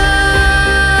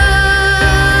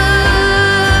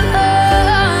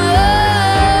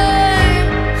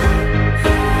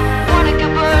 Wanna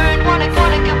get burned, wanna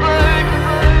get burned.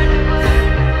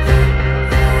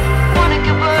 Wanna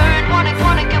get burned, wanna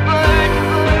get burned.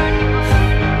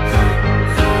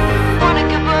 Wanna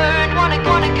get burned,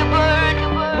 wanna get burned.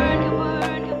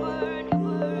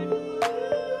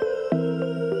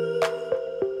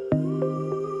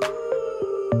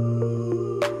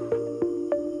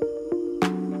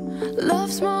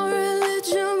 Love's my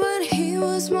religion, but he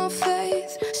was my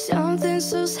faith. Something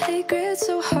so sacred,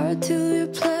 so hard to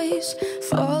replace.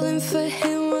 Falling for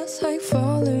him was like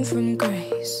falling from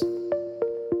grace.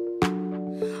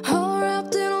 All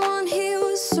wrapped in one, he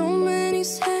was so many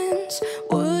sins.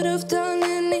 Would have done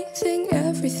anything,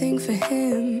 everything for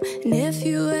him. And if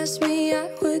you asked me, I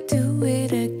would do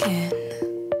it again.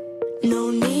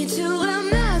 No need to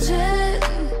imagine,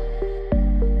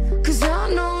 'cause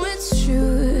I know it's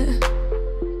true.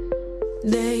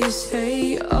 They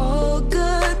say all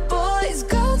good boys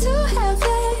go to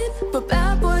heaven, but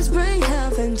bad boys bring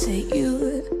heaven to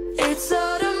you. It's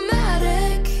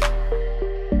automatic,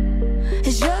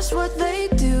 it's just what they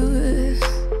do.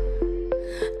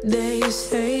 They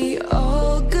say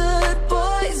all good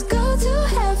boys go to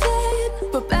heaven,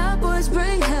 but bad boys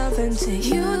bring heaven to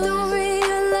you. You don't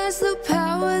realize the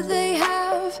power they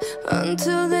have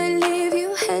until they leave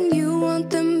you and you want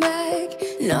them back.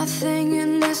 Nothing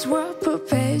in this world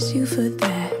prepares you for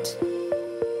that.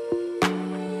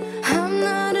 I'm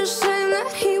not ashamed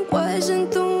that he wasn't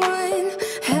the one.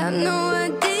 Had no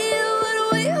idea what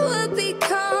we would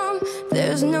become.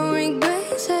 There's no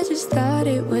regrets, I just thought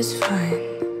it was fun.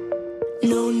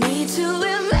 No need to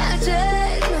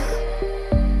imagine,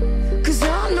 'cause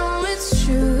I know it's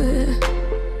true.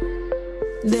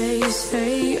 They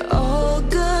say all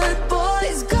good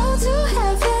boys go to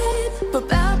heaven, but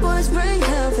bad boys bring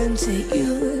heaven to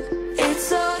you. It's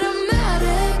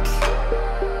automatic,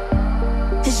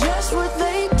 it's just what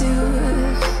they do.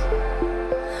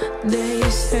 They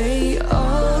say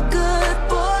all good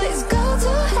boys go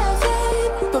to heaven,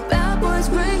 but bad boys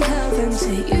bring heaven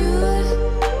to you.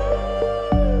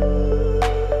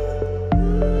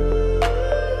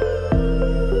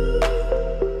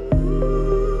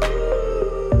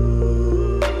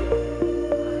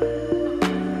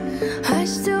 I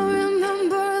still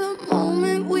remember the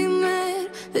moment we met,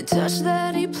 the touch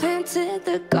that he planted,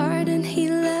 the garden he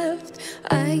left.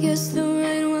 I guess the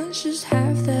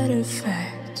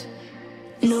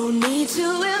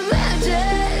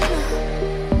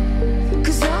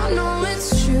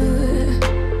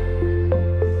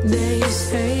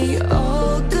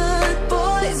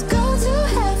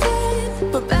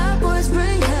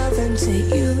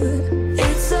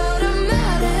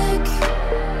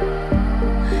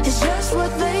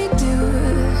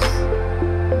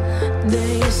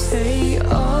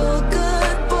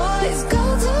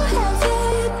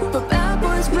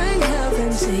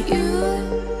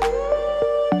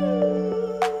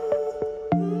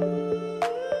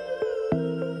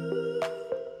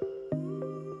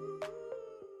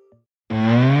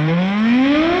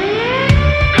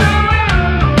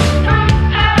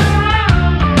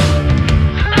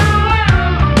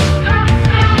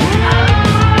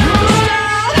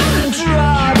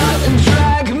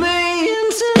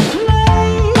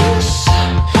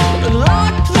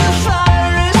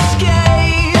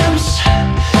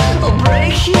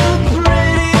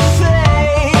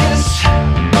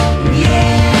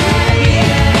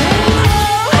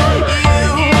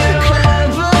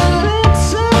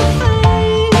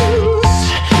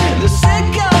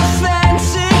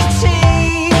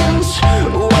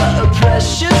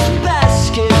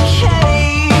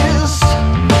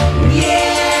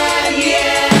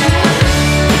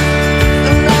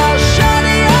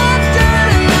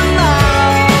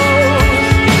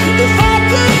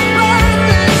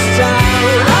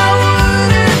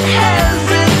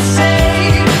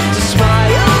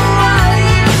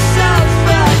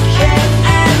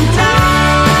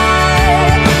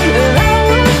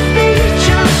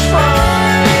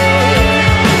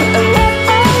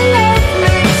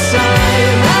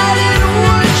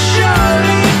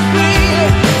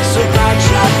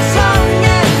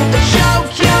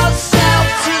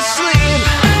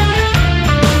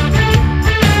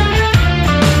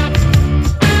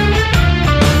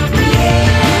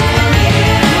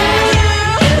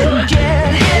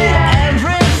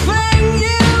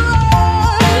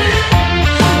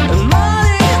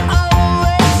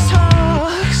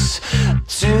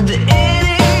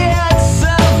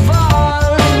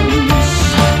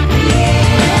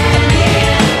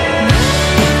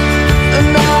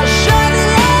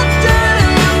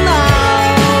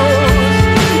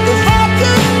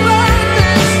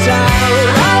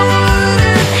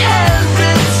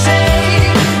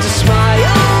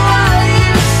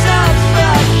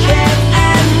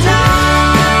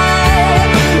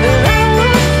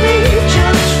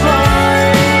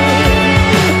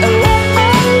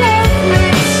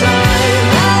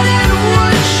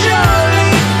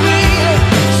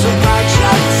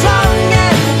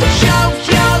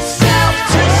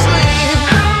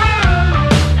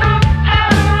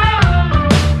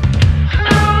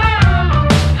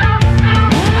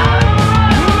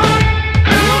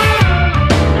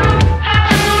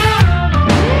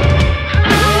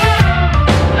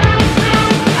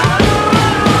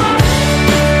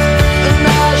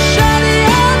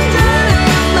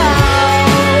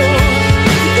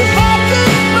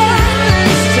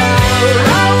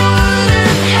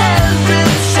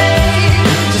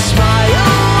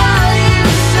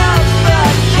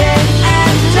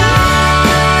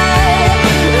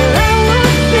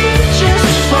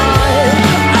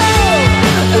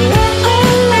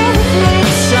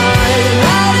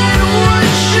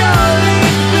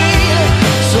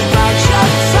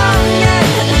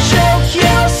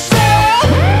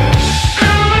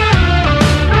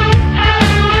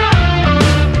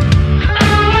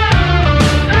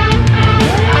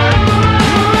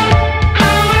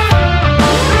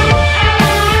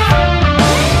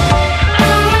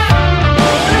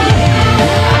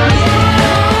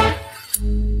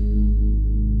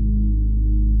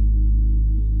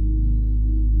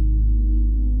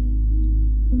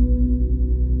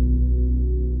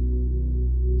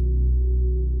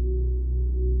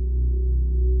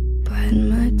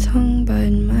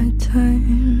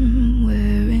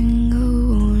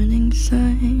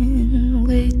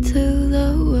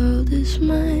is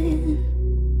mine.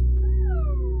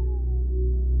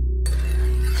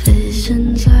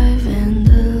 Visions I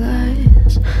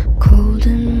vandalize, cold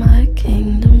in my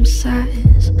kingdom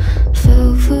size.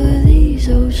 Fell for these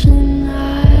ocean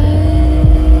eyes.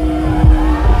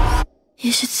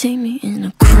 You should see me in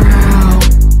a crowd.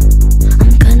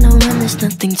 I'm gonna run, there's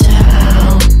nothing to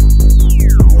help.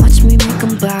 Watch me make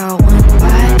them bow one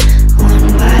by one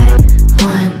by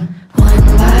one, one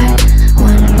by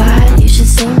one by. You should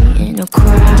see me in a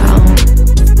crowd.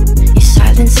 Your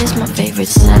silence is my favorite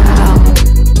sound.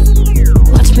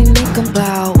 Watch me make them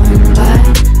bow one by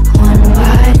one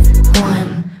by one,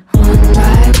 one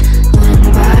by one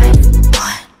by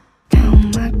one. Count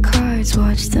my cards,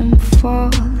 watch them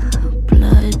fall.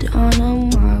 Blood on a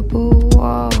marble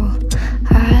wall.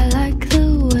 I like the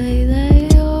way they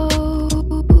all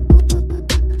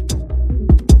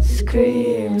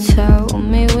scream. Tell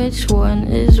me which one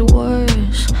is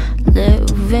worse,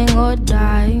 living or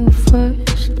dying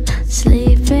first.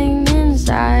 Sleeping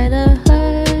inside a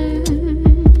hearse.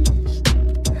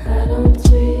 I don't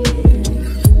dream.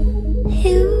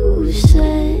 You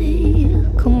say,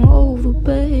 come over,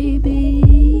 baby.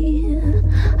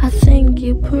 I think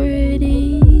you're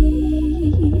pretty.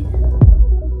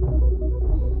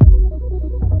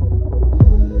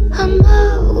 I'm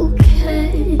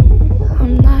okay,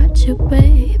 I'm not your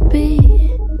baby.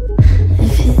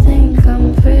 If you think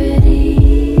I'm pretty,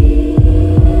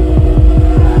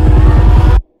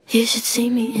 you should see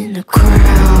me in the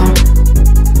crowd.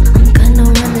 I'm gonna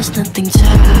run, there's nothing to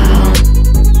help.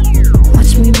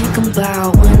 Watch me make them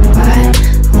bow one by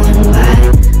one by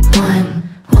one,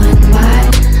 one by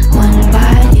one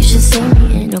by. You should see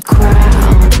me in a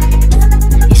crowd.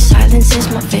 Your silence is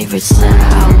my favorite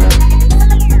sound.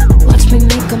 Watch me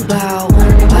make them bow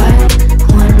one by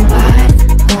one by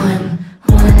one,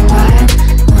 one by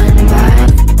one by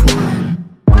one.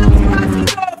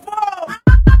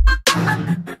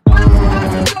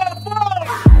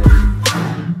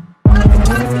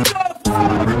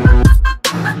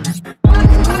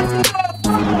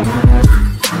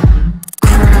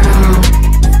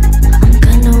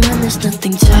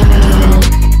 Nothing to help.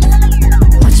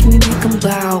 Watch me make them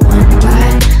bow one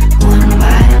by one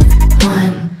by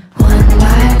one, one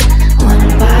by one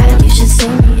by. You should see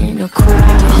me in a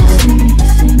crowd.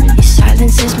 Your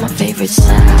silence is my favorite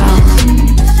sound.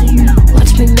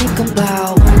 Watch me make them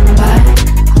bow one by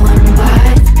one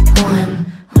by one,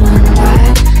 one by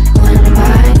one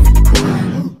by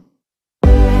one.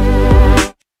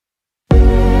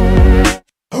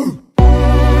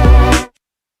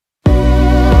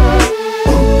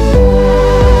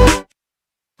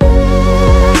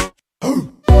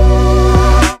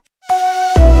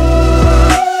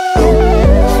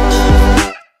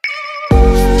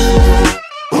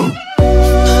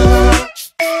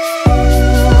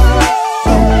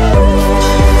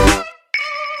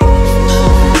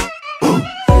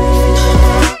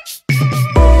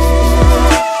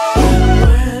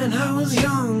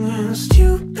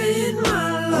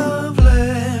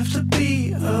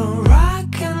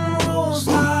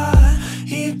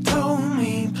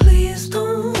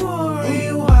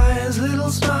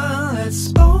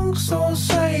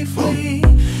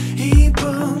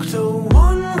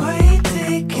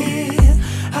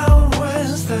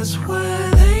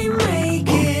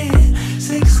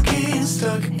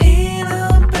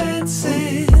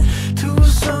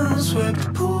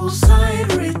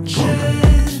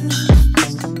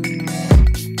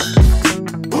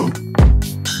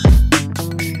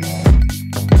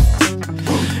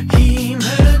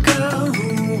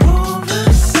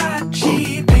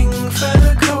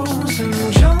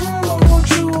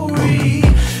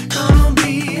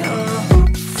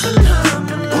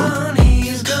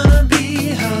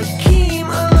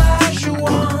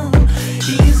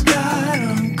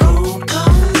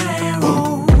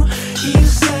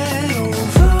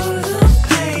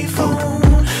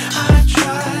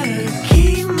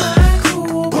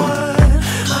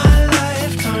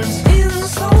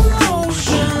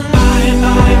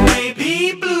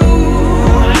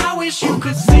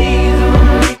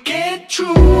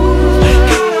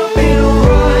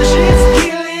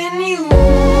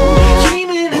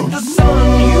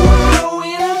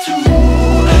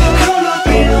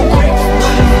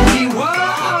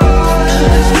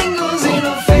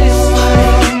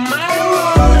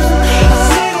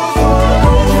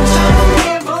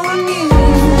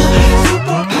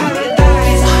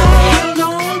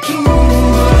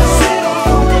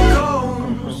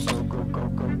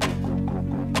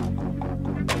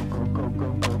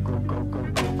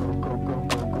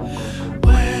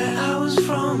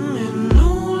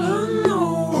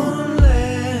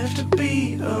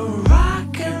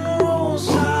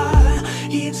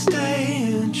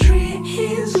 stay and treat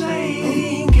his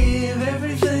lady, give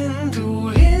everything to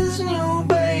his new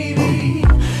baby.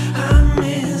 I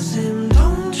miss him,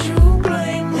 don't you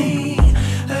blame me.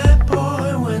 That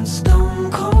boy went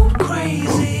stone cold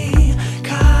crazy,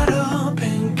 caught up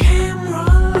in camera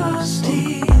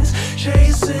lusties,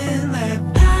 chasing that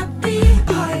Dabi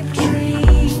pipe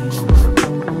dream.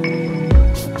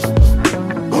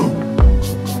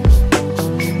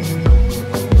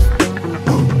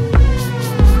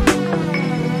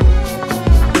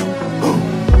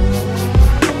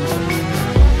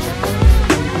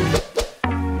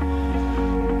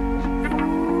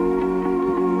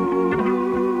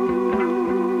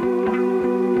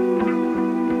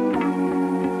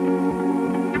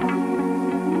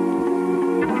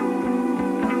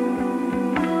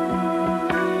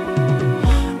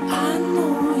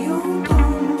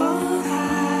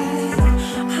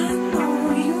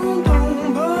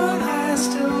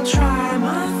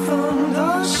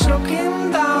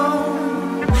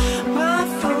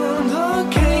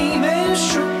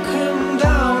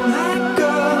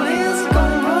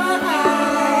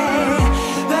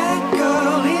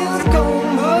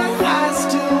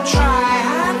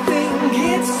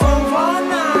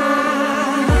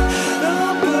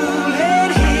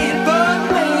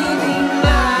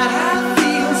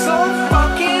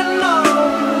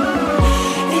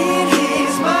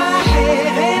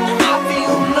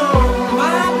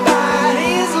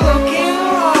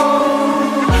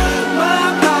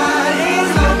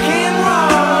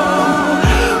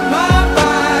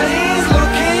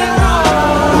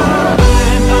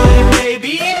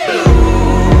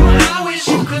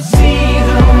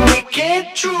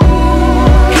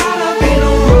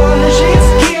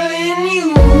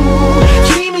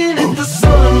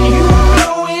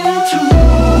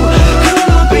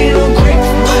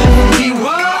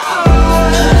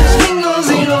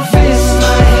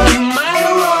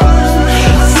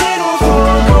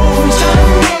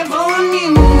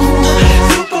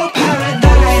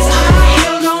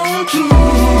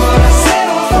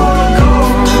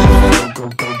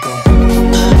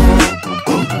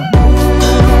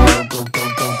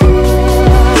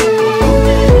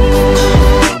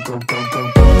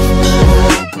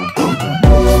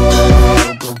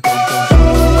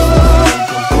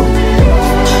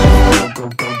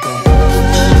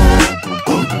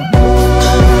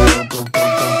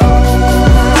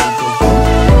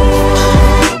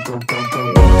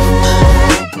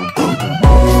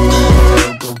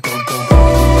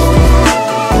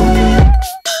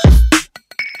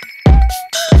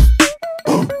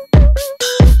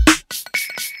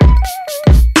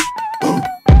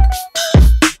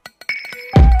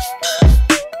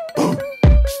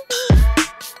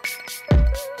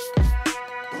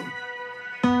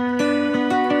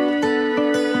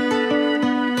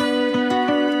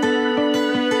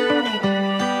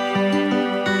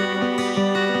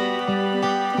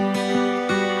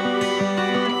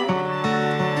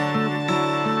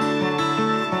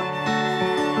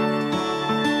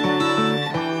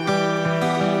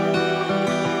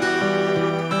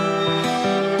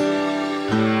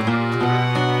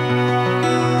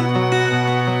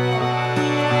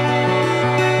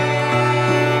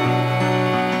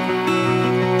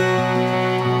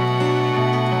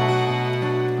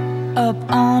 Up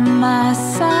on my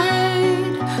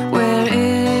side, where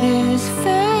it is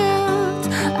felt,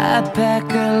 I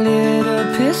pack a little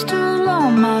pistol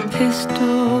on my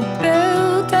pistol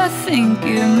belt. I think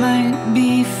it might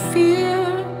be fear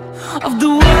of the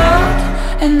world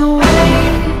and the way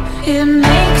it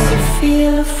makes you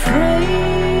feel afraid.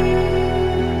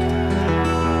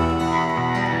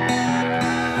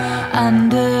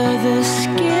 Under the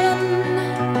skin,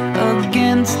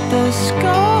 against the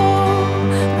skull,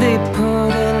 they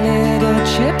put a little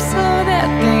chip so that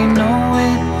they know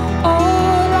it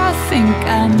all. I think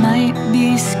I might be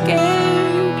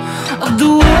scared of the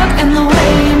world and the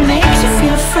way it makes you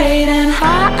feel afraid and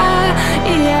high.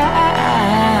 Yeah,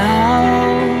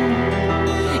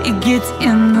 it gets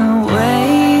in the way,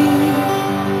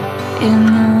 in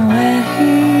the way,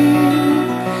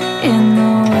 in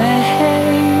the way,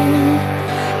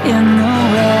 in the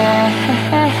way.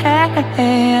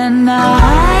 And I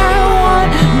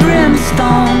want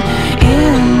brimstone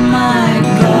in my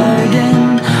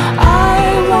garden. I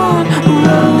want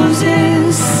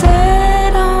roses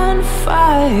set on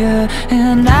fire.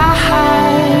 And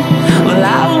well,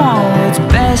 I want what's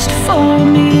best for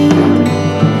me.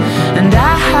 And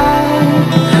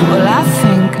well, I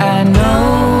think I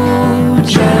know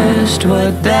just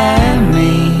what that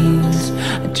means.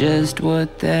 Just what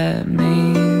that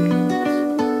means.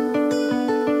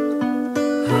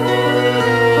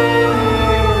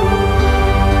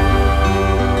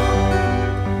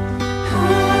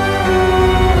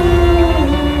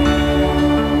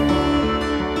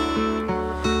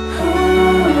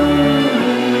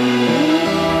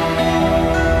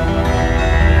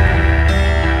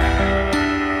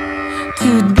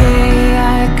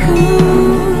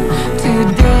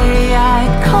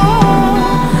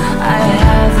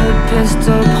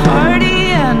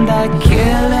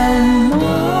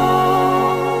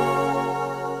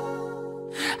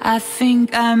 I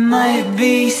think I might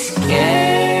be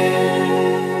scared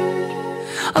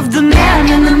of the man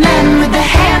and the men with the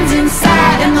hands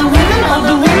inside, and the women, all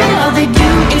they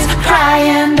do is cry.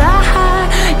 And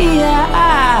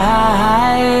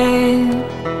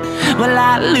well,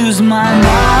 I lose my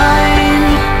mind,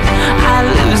 I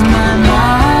lose my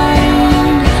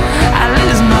mind, I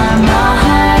lose my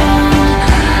mind,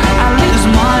 I lose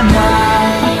my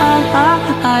mind.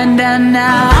 And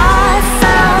now I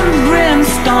found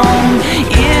brimstone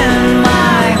in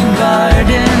my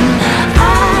garden, I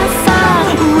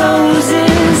found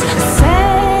roses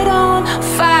set on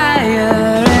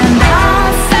fire, and I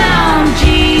found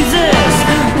Jesus,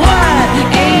 what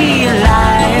a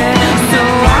liar. So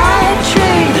I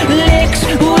trade licks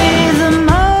with the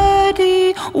muddy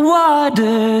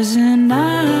waters, and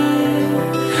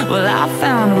well, I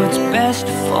found what's best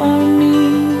for me,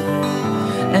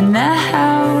 and now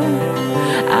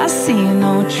I see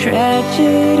no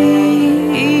tragedy.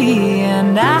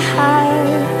 And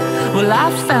well, I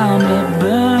found a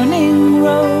burning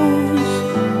rose,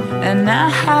 and now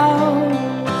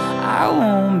I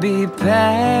won't be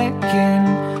packing